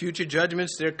judgments and the future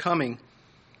judgments, they're coming.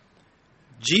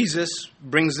 Jesus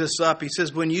brings this up. He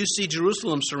says, when you see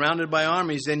Jerusalem surrounded by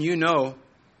armies, then you know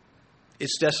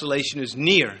its desolation is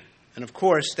near. And of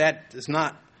course, that is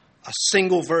not a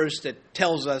single verse that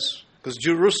tells us, because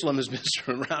Jerusalem has been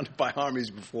surrounded by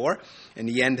armies before, and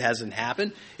the end hasn't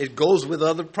happened. It goes with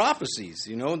other prophecies,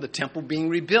 the temple being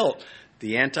rebuilt,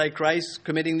 the Antichrist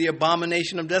committing the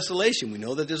abomination of desolation. We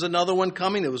know that there's another one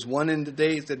coming. There was one in the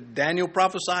days that Daniel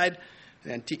prophesied,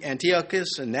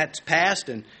 Antiochus, and that's past,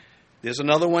 and there's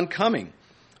another one coming.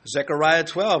 Zechariah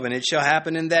 12, and it shall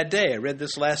happen in that day. I read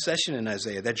this last session in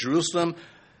Isaiah, that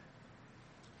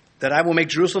I will make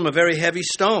Jerusalem a very heavy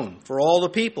stone for all the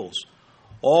peoples.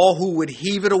 All who would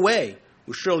heave it away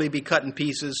will surely be cut in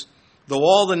pieces, though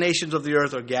all the nations of the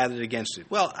earth are gathered against it.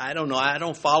 Well, I don't know. I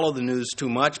don't follow the news too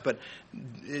much, but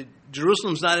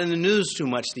Jerusalem's not in the news too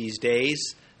much these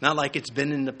days. Not like it's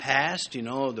been in the past,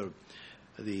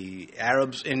 the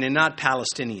Arabs, and they're not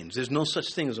Palestinians. There's no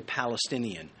such thing as a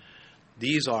Palestinian.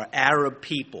 These are Arab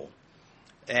people.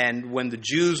 And when the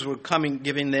Jews were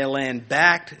giving their land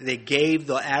back, they gave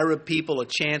the Arab people a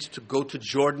chance to go to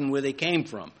Jordan where they came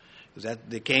from. Because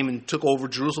they came and took over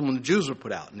Jerusalem when the Jews were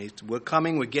put out. And we're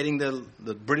coming, we're getting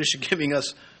the British are giving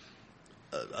us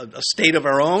a state of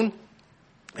our own,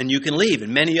 and you can leave.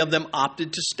 And many of them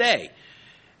opted to stay.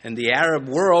 And the Arab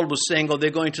world was saying, they're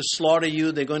going to slaughter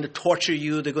you, they're going to torture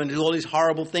you, they're going to do all these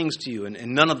horrible things to you.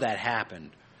 And none of that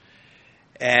happened.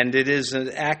 And it is an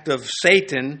act of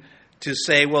Satan to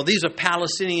say, these are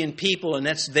Palestinian people and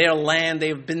that's their land.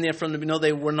 They've been there from the... No,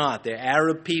 they were not. They're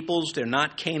Arab peoples. They're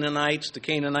not Canaanites. The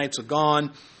Canaanites are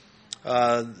gone.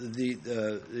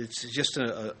 It's just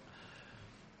a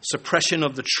suppression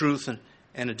of the truth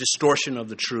and a distortion of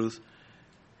the truth.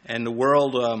 And the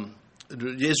world...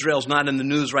 Israel's not in the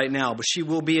news right now, but she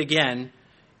will be again.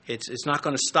 It's not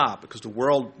going to stop because the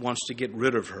world wants to get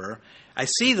rid of her. I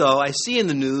see in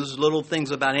the news little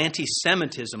things about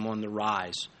anti-Semitism on the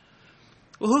rise.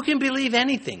 Well, who can believe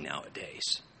anything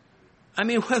nowadays? I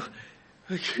mean,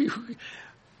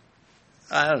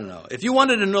 I don't know. If you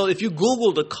wanted to know, if you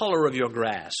Googled the color of your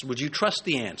grass, would you trust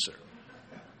the answer?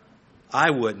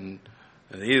 I wouldn't.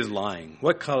 He is lying.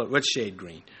 What color? What shade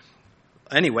green?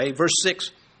 Anyway, verse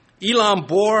 6. Elam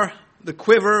bore the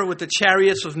quiver with the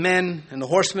chariots of men and the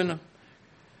horsemen,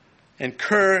 and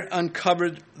Ker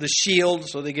uncovered the shield,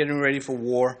 so they're getting ready for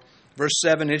war. Verse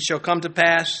 7, it shall come to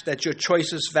pass that your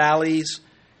choicest valleys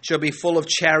shall be full of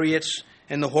chariots,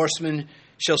 and the horsemen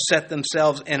shall set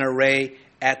themselves in array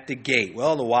at the gate.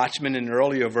 Well, the watchmen in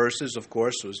earlier verses, of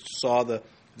course, saw the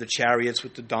chariots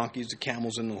with the donkeys, the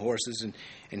camels, and the horses.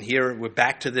 And here we're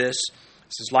back to this.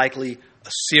 This is likely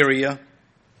Assyria.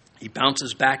 He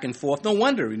bounces back and forth. No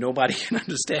wonder nobody can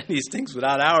understand these things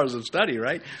without hours of study,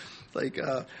 right?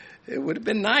 It would have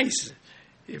been nice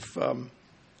if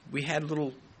we had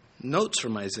little notes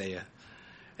from Isaiah.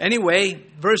 Anyway,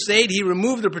 verse 8, he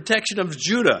removed the protection of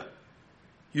Judah.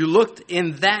 You looked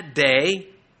in that day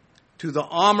to the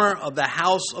armor of the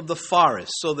house of the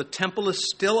forest. So the temple is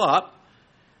still up,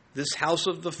 this house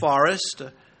of the forest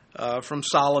from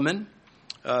Solomon.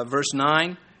 Verse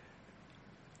 9,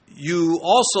 you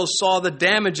also saw the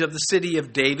damage of the city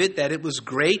of David, that it was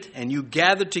great, and you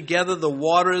gathered together the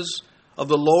waters of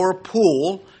the lower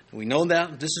pool. We know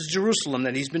that this is Jerusalem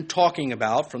that he's been talking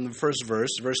about from the first verse,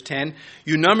 verse 10.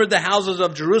 You numbered the houses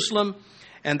of Jerusalem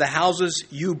and the houses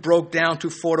you broke down to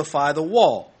fortify the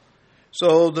wall.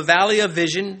 So the Valley of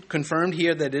Vision confirmed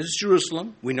here that it is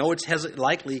Jerusalem. We know it's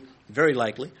very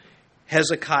likely,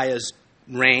 Hezekiah's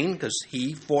reign because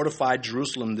he fortified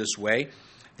Jerusalem this way.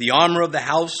 The armor of the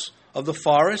house of the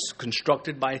forest,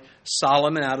 constructed by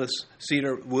Solomon out of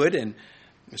cedar wood and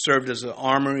served as an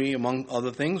armory, among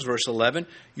other things. Verse 11,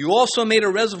 you also made a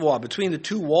reservoir between the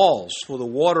two walls for the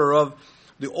water of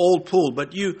the old pool,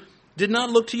 but you did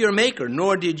not look to your maker,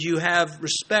 nor did you have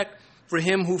respect for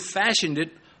him who fashioned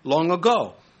it long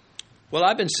ago. Well,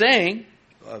 I've been saying,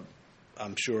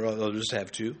 I'm sure others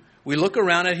have too, we look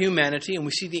around at humanity and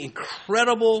we see the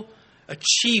incredible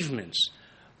achievements.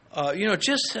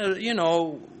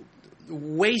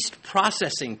 Waste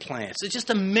processing plants. It's just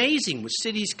amazing what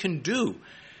cities can do.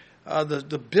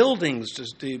 The buildings,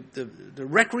 the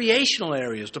recreational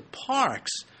areas, the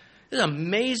parks. There's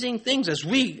amazing things as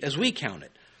we count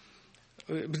it.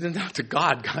 But not to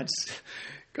God.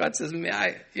 God says,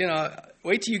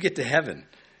 wait till you get to heaven.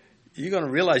 You're going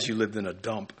to realize you lived in a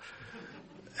dump.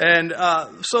 And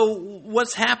so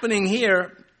what's happening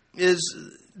here is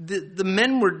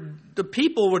the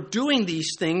people were doing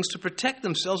these things to protect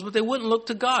themselves, but they wouldn't look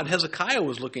to God. Hezekiah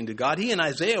was looking to God. He and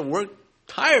Isaiah worked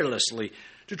tirelessly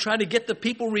to try to get the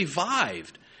people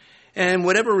revived. And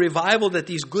whatever revival that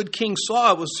these good kings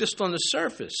saw, it was just on the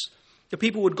surface. The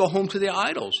people would go home to their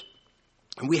idols.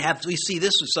 And we see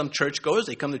this with some churchgoers.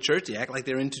 They come to church, they act like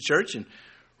they're into church, and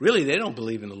really they don't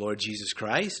believe in the Lord Jesus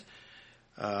Christ.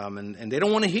 And they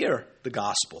don't want to hear the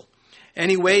gospel.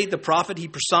 Anyway, the prophet, he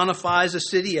personifies the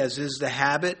city, as is the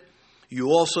habit. You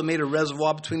also made a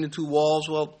reservoir between the two walls.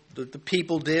 Well, the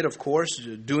people did, of course,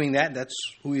 doing that. That's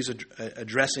who he's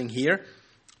addressing here.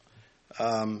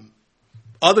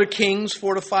 Other kings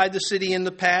fortified the city in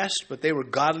the past, but they were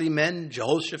godly men,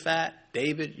 Jehoshaphat,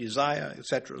 David, Uzziah,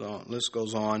 etc. The list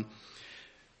goes on.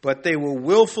 But they were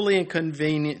willfully and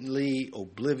conveniently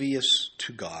oblivious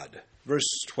to God. Verse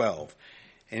 12.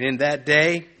 And in that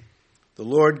day, the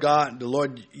Lord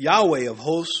Yahweh of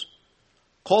hosts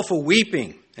Call for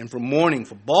weeping and for mourning,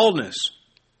 for baldness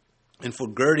and for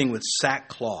girding with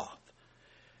sackcloth.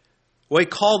 Well, he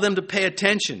called them to pay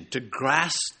attention, to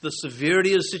grasp the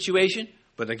severity of the situation.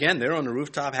 But again, they're on the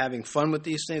rooftop having fun with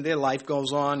these things. Their life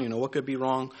goes on. What could be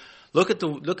wrong? Look at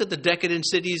the decadent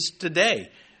cities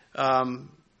today.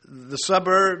 The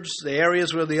suburbs, the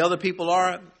areas where the other people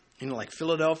are, like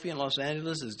Philadelphia and Los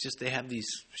Angeles, is just they have these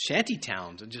shanty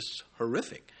towns. They're just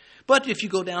horrific. But if you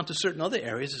go down to certain other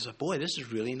areas, it's like, boy, this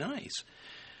is really nice.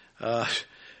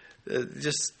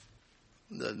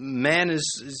 Man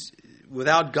is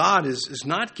without God is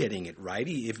not getting it right.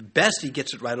 If best, he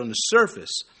gets it right on the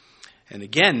surface. And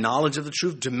again, knowledge of the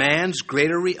truth demands a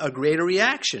greater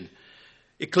reaction.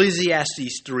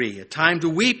 Ecclesiastes 3, a time to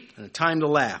weep and a time to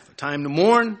laugh, a time to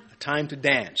mourn, a time to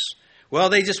dance. Well,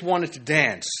 they just wanted to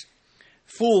dance.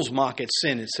 Fools mock at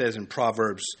sin, it says in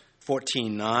Proverbs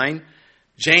 14:9.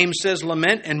 James says,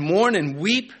 lament and mourn and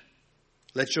weep.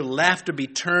 Let your laughter be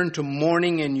turned to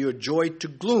mourning and your joy to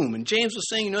gloom. And James was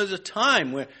saying, there's a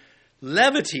time where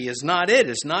levity is not it.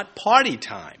 It's not party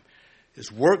time.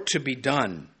 There's work to be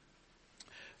done.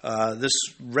 This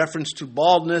reference to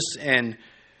baldness and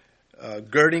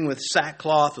girding with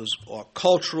sackcloth are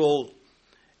cultural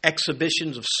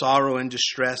exhibitions of sorrow and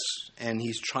distress. And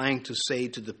he's trying to say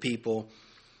to the people,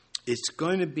 it's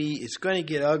going to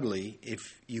get ugly if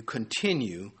you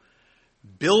continue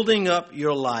building up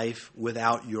your life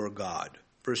without your God.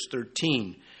 Verse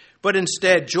 13. But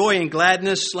instead, joy and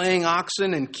gladness, slaying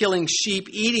oxen and killing sheep,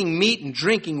 eating meat and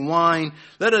drinking wine.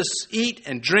 Let us eat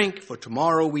and drink, for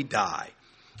tomorrow we die.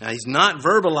 Now, he's not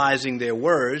verbalizing their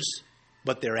words,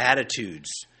 but their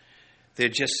attitudes. They're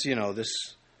just,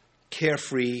 this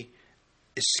carefree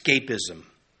escapism.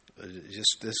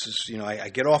 I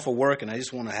get off of work and I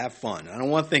just want to have fun. I don't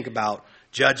want to think about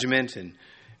judgment and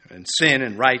sin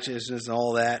and righteousness and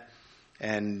all that.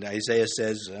 And Isaiah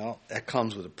says, that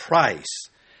comes with a price.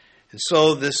 And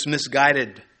so this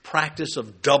misguided practice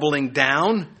of doubling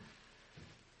down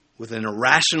with an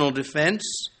irrational defense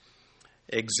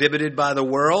exhibited by the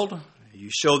world, you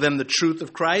show them the truth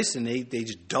of Christ and they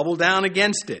just double down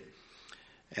against it.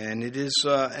 And it is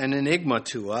an enigma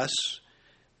to us.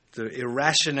 The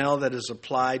irrationale that is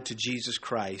applied to Jesus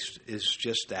Christ is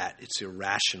just that. It's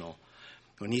irrational.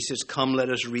 When he says, come, let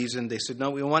us reason, they said, no,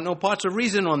 we want no parts of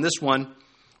reason on this one.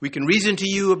 We can reason to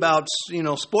you about,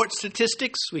 sports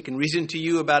statistics. We can reason to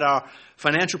you about our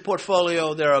financial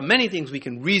portfolio. There are many things we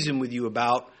can reason with you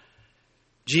about.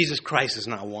 Jesus Christ is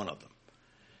not one of them.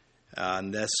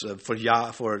 And that's for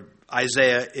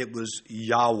Isaiah, it was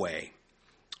Yahweh.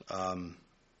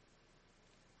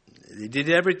 They did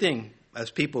everything,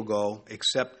 as people go,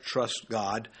 except trust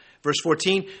God. Verse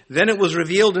 14, then it was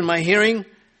revealed in my hearing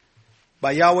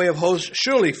by Yahweh of hosts,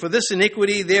 surely for this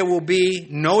iniquity there will be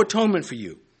no atonement for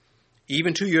you,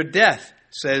 even to your death,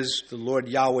 says the Lord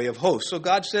Yahweh of hosts. So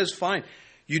God says, fine,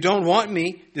 you don't want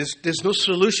me, there's no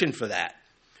solution for that.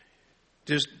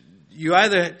 You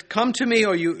either come to me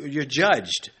or you're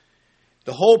judged.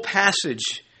 The whole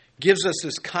passage gives us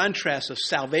this contrast of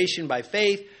salvation by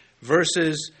faith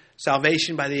versus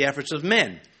salvation by the efforts of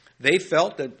men. They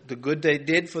felt that the good they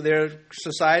did for their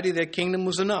society, their kingdom,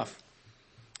 was enough.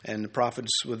 And the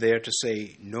prophets were there to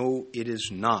say, no, it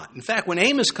is not. In fact, when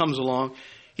Amos comes along,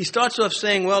 he starts off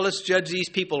saying, well, let's judge these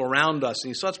people around us. And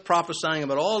he starts prophesying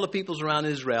about all the peoples around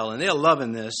Israel, and they're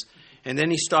loving this. And then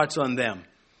he starts on them,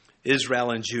 Israel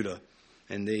and Judah.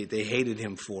 And they hated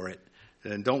him for it.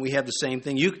 And don't we have the same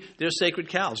thing? They're sacred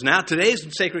cows. Now, today's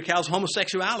sacred cow is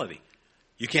homosexuality.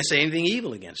 You can't say anything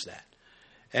evil against that.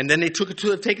 And then they've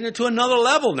taken it to another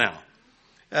level now.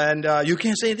 And you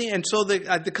can't say anything. And so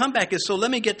the comeback is, so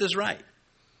let me get this right.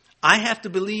 I have to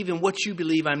believe in what you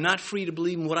believe. I'm not free to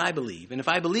believe in what I believe. And if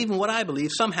I believe in what I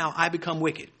believe, somehow I become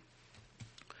wicked.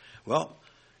 Well,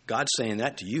 God's saying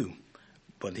that to you.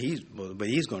 But he's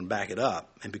going to back it up.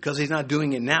 And because he's not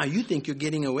doing it now, you think you're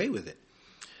getting away with it.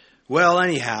 Well,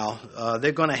 anyhow,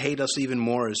 they're going to hate us even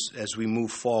more as we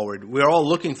move forward. We're all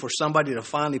looking for somebody to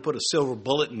finally put a silver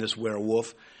bullet in this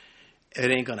werewolf.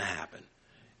 It ain't going to happen.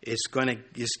 It's going to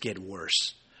just get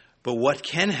worse. But what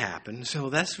can happen, so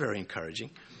that's very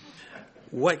encouraging.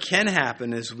 What can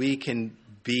happen is we can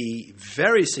be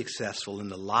very successful in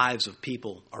the lives of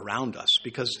people around us,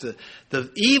 because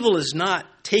the evil is not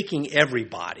taking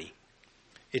everybody.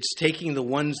 It's taking the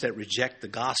ones that reject the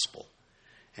gospel.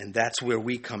 And that's where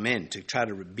we come in, to try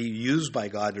to be used by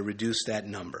God to reduce that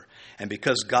number. And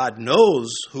because God knows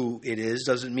who it is,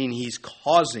 doesn't mean he's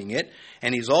causing it.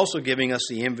 And he's also giving us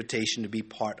the invitation to be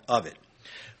part of it.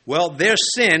 Well, their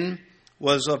sin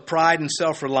was of pride and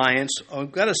self-reliance.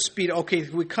 I've got to speed. Okay,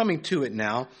 we're coming to it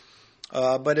now.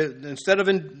 But instead of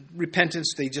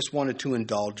repentance, they just wanted to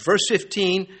indulge. Verse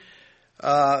 15,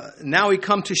 now we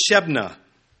come to Shebna.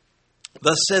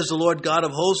 Thus says the Lord God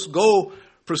of hosts, go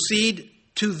proceed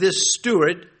to this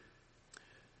steward,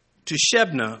 to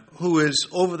Shebna, who is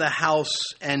over the house,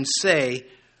 and say,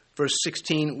 verse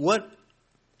 16, what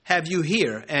have you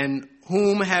here, and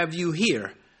whom have you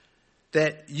here,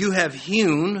 that you have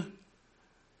hewn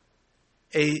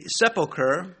a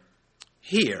sepulchre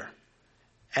here,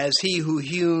 as he who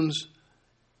hews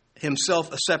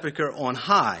himself a sepulchre on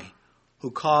high,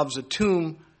 who carves a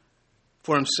tomb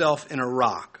for himself in a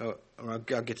rock. I'll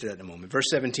get to that in a moment. Verse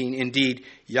 17, indeed,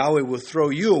 Yahweh will throw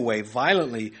you away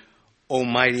violently, O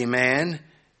mighty man,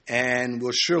 and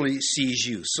will surely seize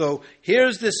you. So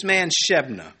here's this man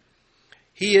Shebna.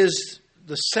 He is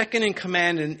the second in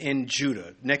command in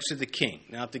Judah, next to the king.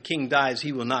 Now, if the king dies,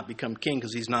 he will not become king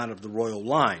because he's not of the royal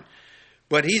line.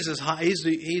 But he's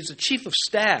the chief of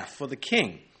staff for the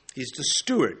king. He's the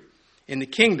steward in the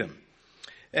kingdom.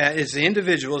 It's the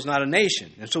individual, it's not a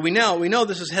nation. And so we know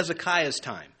this is Hezekiah's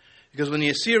time. Because when the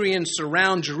Assyrians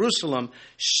surround Jerusalem,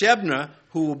 Shebna,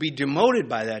 who will be demoted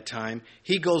by that time,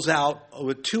 he goes out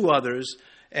with two others,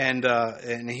 and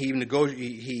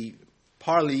he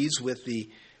parleys with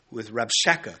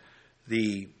Rabshakeh,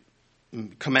 the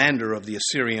commander of the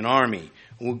Assyrian army.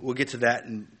 We'll get to that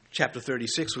in chapter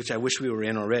 36, which I wish we were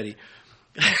in already.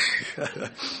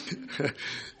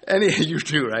 You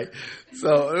do, right?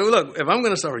 So look, if I'm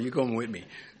going to suffer, you're going with me.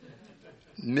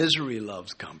 Misery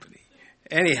loves company.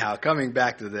 Anyhow, coming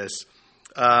back to this,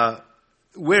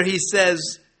 where he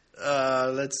says,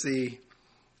 let's see,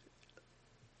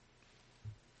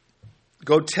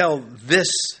 go tell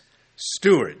this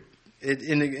steward.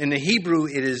 In the Hebrew,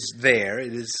 it is there.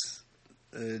 It is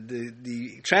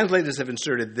the translators have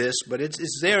inserted this, but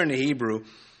it's there in the Hebrew,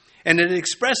 and it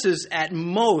expresses at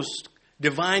most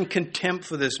divine contempt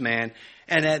for this man,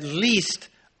 and at least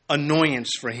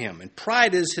annoyance for him. And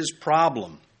pride is his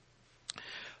problem.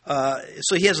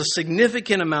 So he has a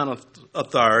significant amount of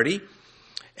authority,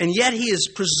 and yet he is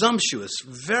presumptuous,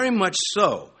 very much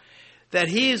so, that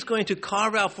he is going to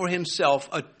carve out for himself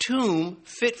a tomb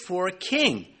fit for a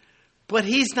king. But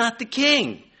he's not the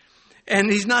king,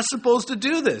 and he's not supposed to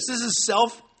do this. This is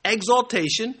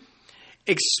self-exaltation,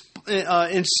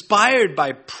 inspired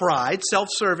by pride,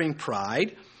 self-serving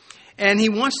pride, and he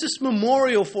wants this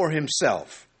memorial for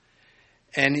himself.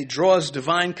 And he draws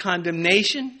divine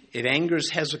condemnation. It angers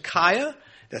Hezekiah.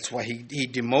 That's why he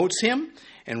demotes him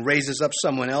and raises up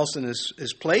someone else in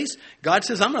his place. God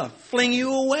says, I'm going to fling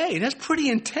you away. And that's pretty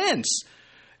intense.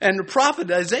 And the prophet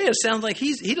Isaiah sounds like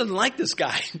he doesn't like this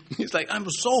guy. He's like, I'm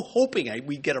so hoping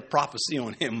we get a prophecy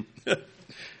on him.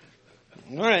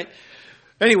 All right.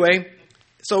 Anyway,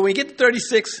 so when we get to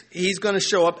 36, he's going to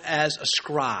show up as a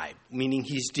scribe, meaning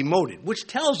he's demoted, which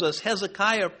tells us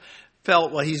Hezekiah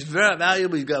felt, well, he's very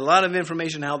valuable. He's got a lot of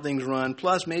information how things run.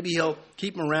 Plus, maybe he'll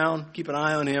keep him around, keep an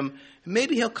eye on him, and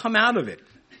maybe he'll come out of it.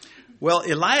 Well,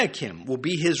 Eliakim will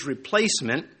be his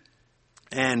replacement.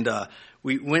 And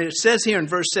when it says here in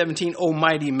verse 17, O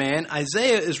mighty man,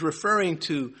 Isaiah is referring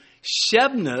to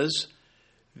Shebna's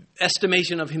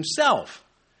estimation of himself.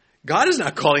 God is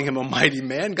not calling him a mighty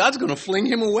man. God's going to fling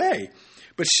him away.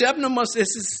 But Shebna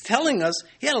this is telling us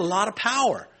he had a lot of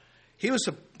power. He was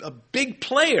a big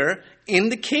player in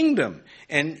the kingdom.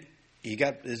 And he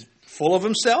is full of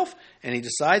himself, and he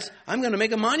decides, I'm going to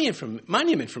make a monument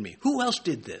for me. Who else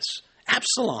did this?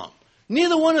 Absalom.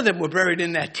 Neither one of them were buried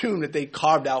in that tomb that they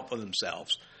carved out for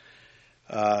themselves.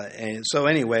 And so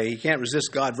anyway, he can't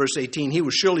resist God. Verse 18, he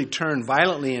will surely turn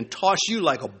violently and toss you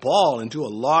like a ball into a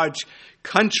large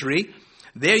country.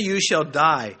 There you shall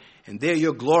die, and there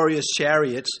your glorious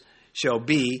chariots shall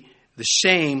be, the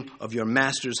shame of your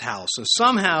master's house. And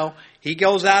somehow he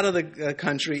goes out of the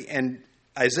country, and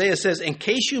Isaiah says, in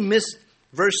case you missed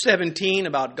verse 17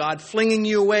 about God flinging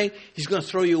you away, he's going to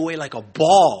throw you away like a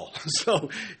ball. So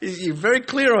he's very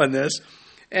clear on this.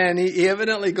 And he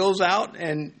evidently goes out,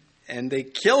 and they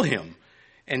kill him.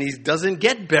 And he doesn't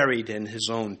get buried in his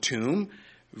own tomb.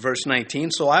 Verse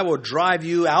 19, so I will drive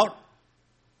you out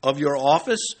of your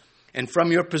office, and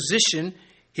from your position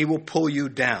he will pull you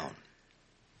down.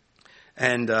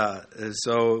 And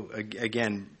so,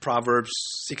 again, Proverbs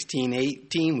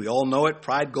 16:18, we all know it.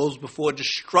 Pride goes before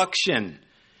destruction,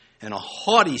 and a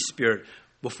haughty spirit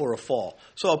before a fall.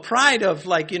 So a pride of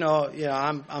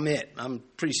I'm it. I'm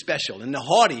pretty special. And the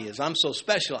haughty is, I'm so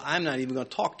special, I'm not even going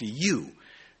to talk to you.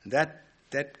 That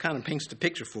kind of paints the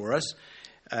picture for us.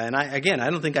 And I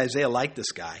don't think Isaiah liked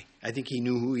this guy. I think he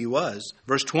knew who he was.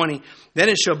 Verse 20, then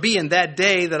it shall be in that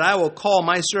day that I will call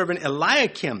my servant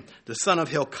Eliakim, the son of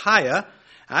Hilkiah,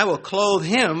 I will clothe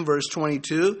him, verse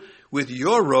 22, with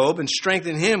your robe and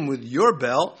strengthen him with your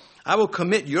belt. I will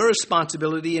commit your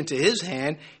responsibility into his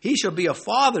hand. He shall be a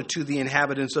father to the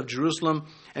inhabitants of Jerusalem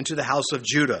and to the house of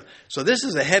Judah. So this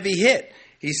is a heavy hit.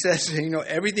 He says,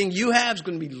 everything you have is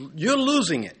going to be, you're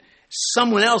losing it.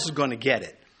 Someone else is going to get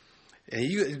it.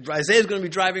 And Isaiah's going to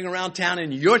be driving around town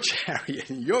in your chariot,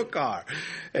 in your car,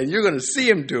 and you're going to see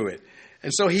him do it.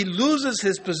 And so he loses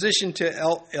his position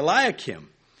to Eliakim.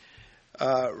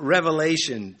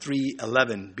 Revelation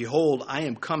 3:11, behold, I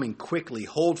am coming quickly.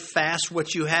 Hold fast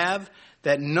what you have,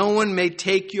 that no one may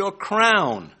take your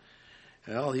crown.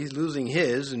 Well, he's losing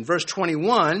his. In verse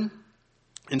 21,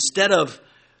 instead of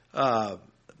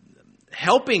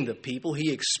helping the people,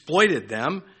 he exploited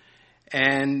them.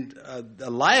 And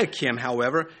Eliakim,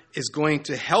 however, is going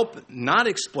to help not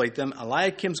exploit them.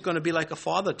 Eliakim's going to be like a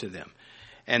father to them.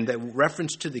 And the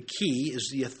reference to the key is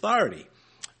the authority.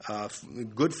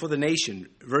 Good for the nation.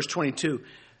 Verse 22,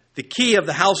 the key of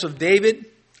the house of David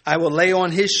I will lay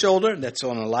on his shoulder. That's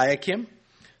on Eliakim.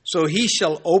 So he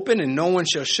shall open and no one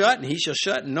shall shut, and he shall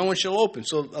shut and no one shall open.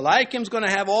 So Eliakim's going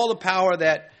to have all the power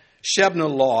that Shebna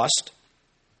lost.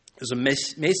 There's a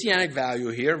messianic value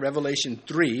here, Revelation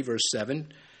 3, verse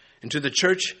 7. And to the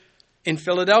church in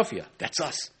Philadelphia. That's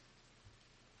us.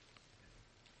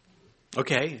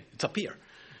 Okay, it's up here.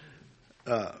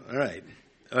 All right.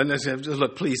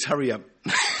 Look, please hurry up.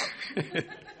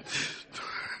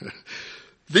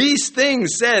 These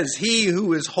things says he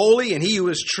who is holy and he who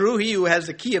is true, he who has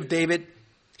the key of David,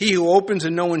 he who opens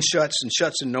and no one shuts, and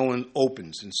shuts and no one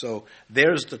opens. And so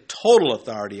there's the total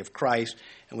authority of Christ,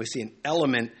 and we see an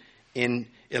element in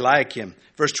Eliakim.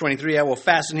 Verse 23, I will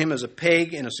fasten him as a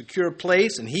peg in a secure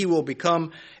place, and he will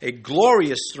become a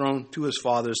glorious throne to his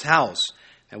father's house.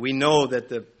 And we know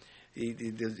that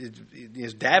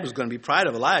his dad was going to be proud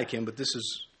of Eliakim, but this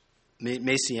is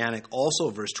messianic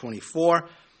also. Verse 24,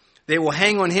 they will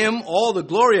hang on him all the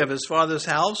glory of his father's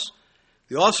house,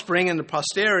 the offspring and the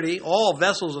posterity, all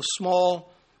vessels of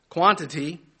small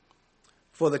quantity,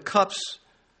 for the cups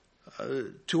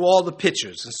to all the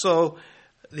pitchers. And so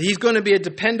he's going to be a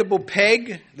dependable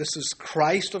peg. This is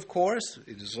Christ, of course.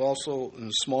 It is also, in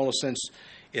a smaller sense,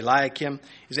 Eliakim.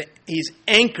 He's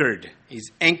anchored.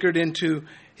 He's anchored into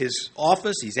his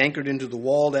office. He's anchored into the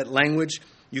wall, that language.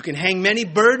 You can hang many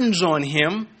burdens on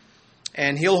him,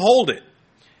 and he'll hold it.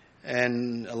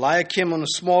 And Eliakim on the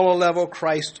smaller level,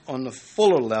 Christ on the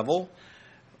fuller level.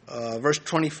 Verse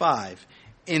 25.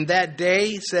 In that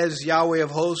day, says Yahweh of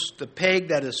hosts, the peg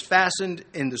that is fastened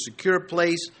in the secure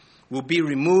place will be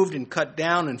removed and cut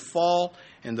down and fall,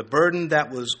 and the burden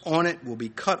that was on it will be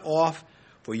cut off,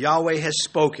 for Yahweh has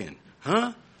spoken.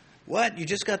 Huh? What? You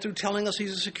just got through telling us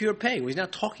he's a secure peg. Well, he's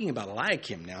not talking about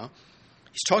Eliakim now.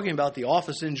 He's talking about the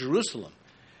office in Jerusalem.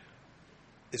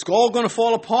 It's all going to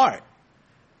fall apart.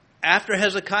 After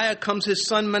Hezekiah comes his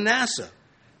son Manasseh.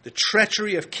 The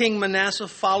treachery of King Manasseh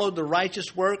followed the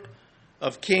righteous work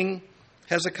of King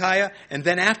Hezekiah. And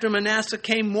then after Manasseh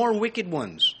came more wicked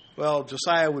ones. Well,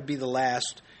 Josiah would be the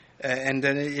last. And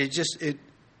then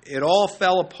it all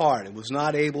fell apart. It was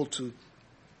not able to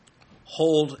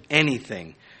hold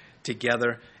anything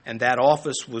together. And that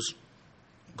office was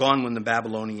gone when the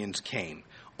Babylonians came.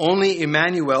 Only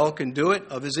Emmanuel can do it.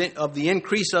 Of the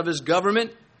increase of his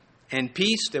government and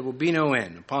peace, there will be no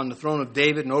end upon the throne of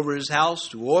David and over his house,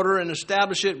 to order and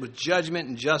establish it with judgment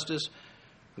and justice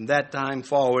from that time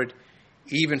forward,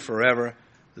 even forever.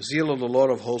 The zeal of the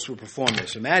Lord of hosts will perform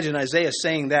this. Imagine Isaiah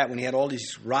saying that when he had all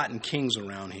these rotten kings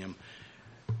around him,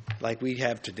 like we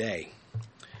have today.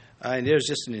 And there's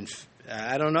just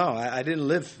I don't know. I didn't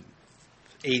live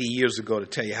 80 years ago to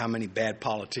tell you how many bad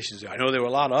politicians there are. I know there were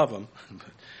a lot of them,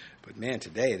 but man,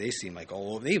 today they seem like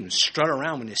all over. They even strut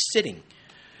around when they're sitting.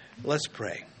 Let's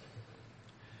pray.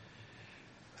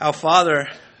 Our Father,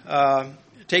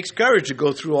 it takes courage to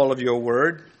go through all of your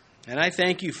word. And I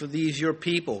thank you for these, your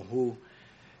people, who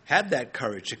have that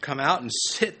courage to come out and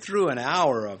sit through an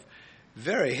hour of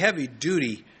very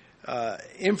heavy-duty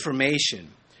information.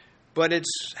 But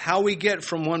it's how we get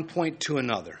from one point to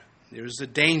another. There's a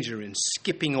danger in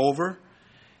skipping over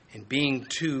and being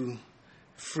too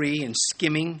free and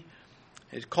skimming.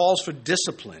 It calls for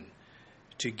discipline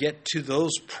to get to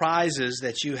those prizes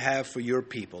that you have for your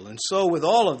people. And so with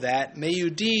all of that, may you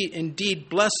indeed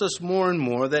bless us more and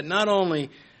more, that not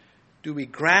only do we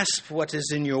grasp what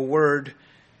is in your word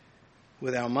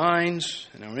with our minds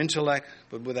and our intellect,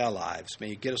 but with our lives. May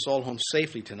you get us all home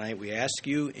safely tonight. We ask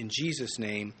you in Jesus'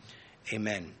 name,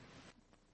 amen.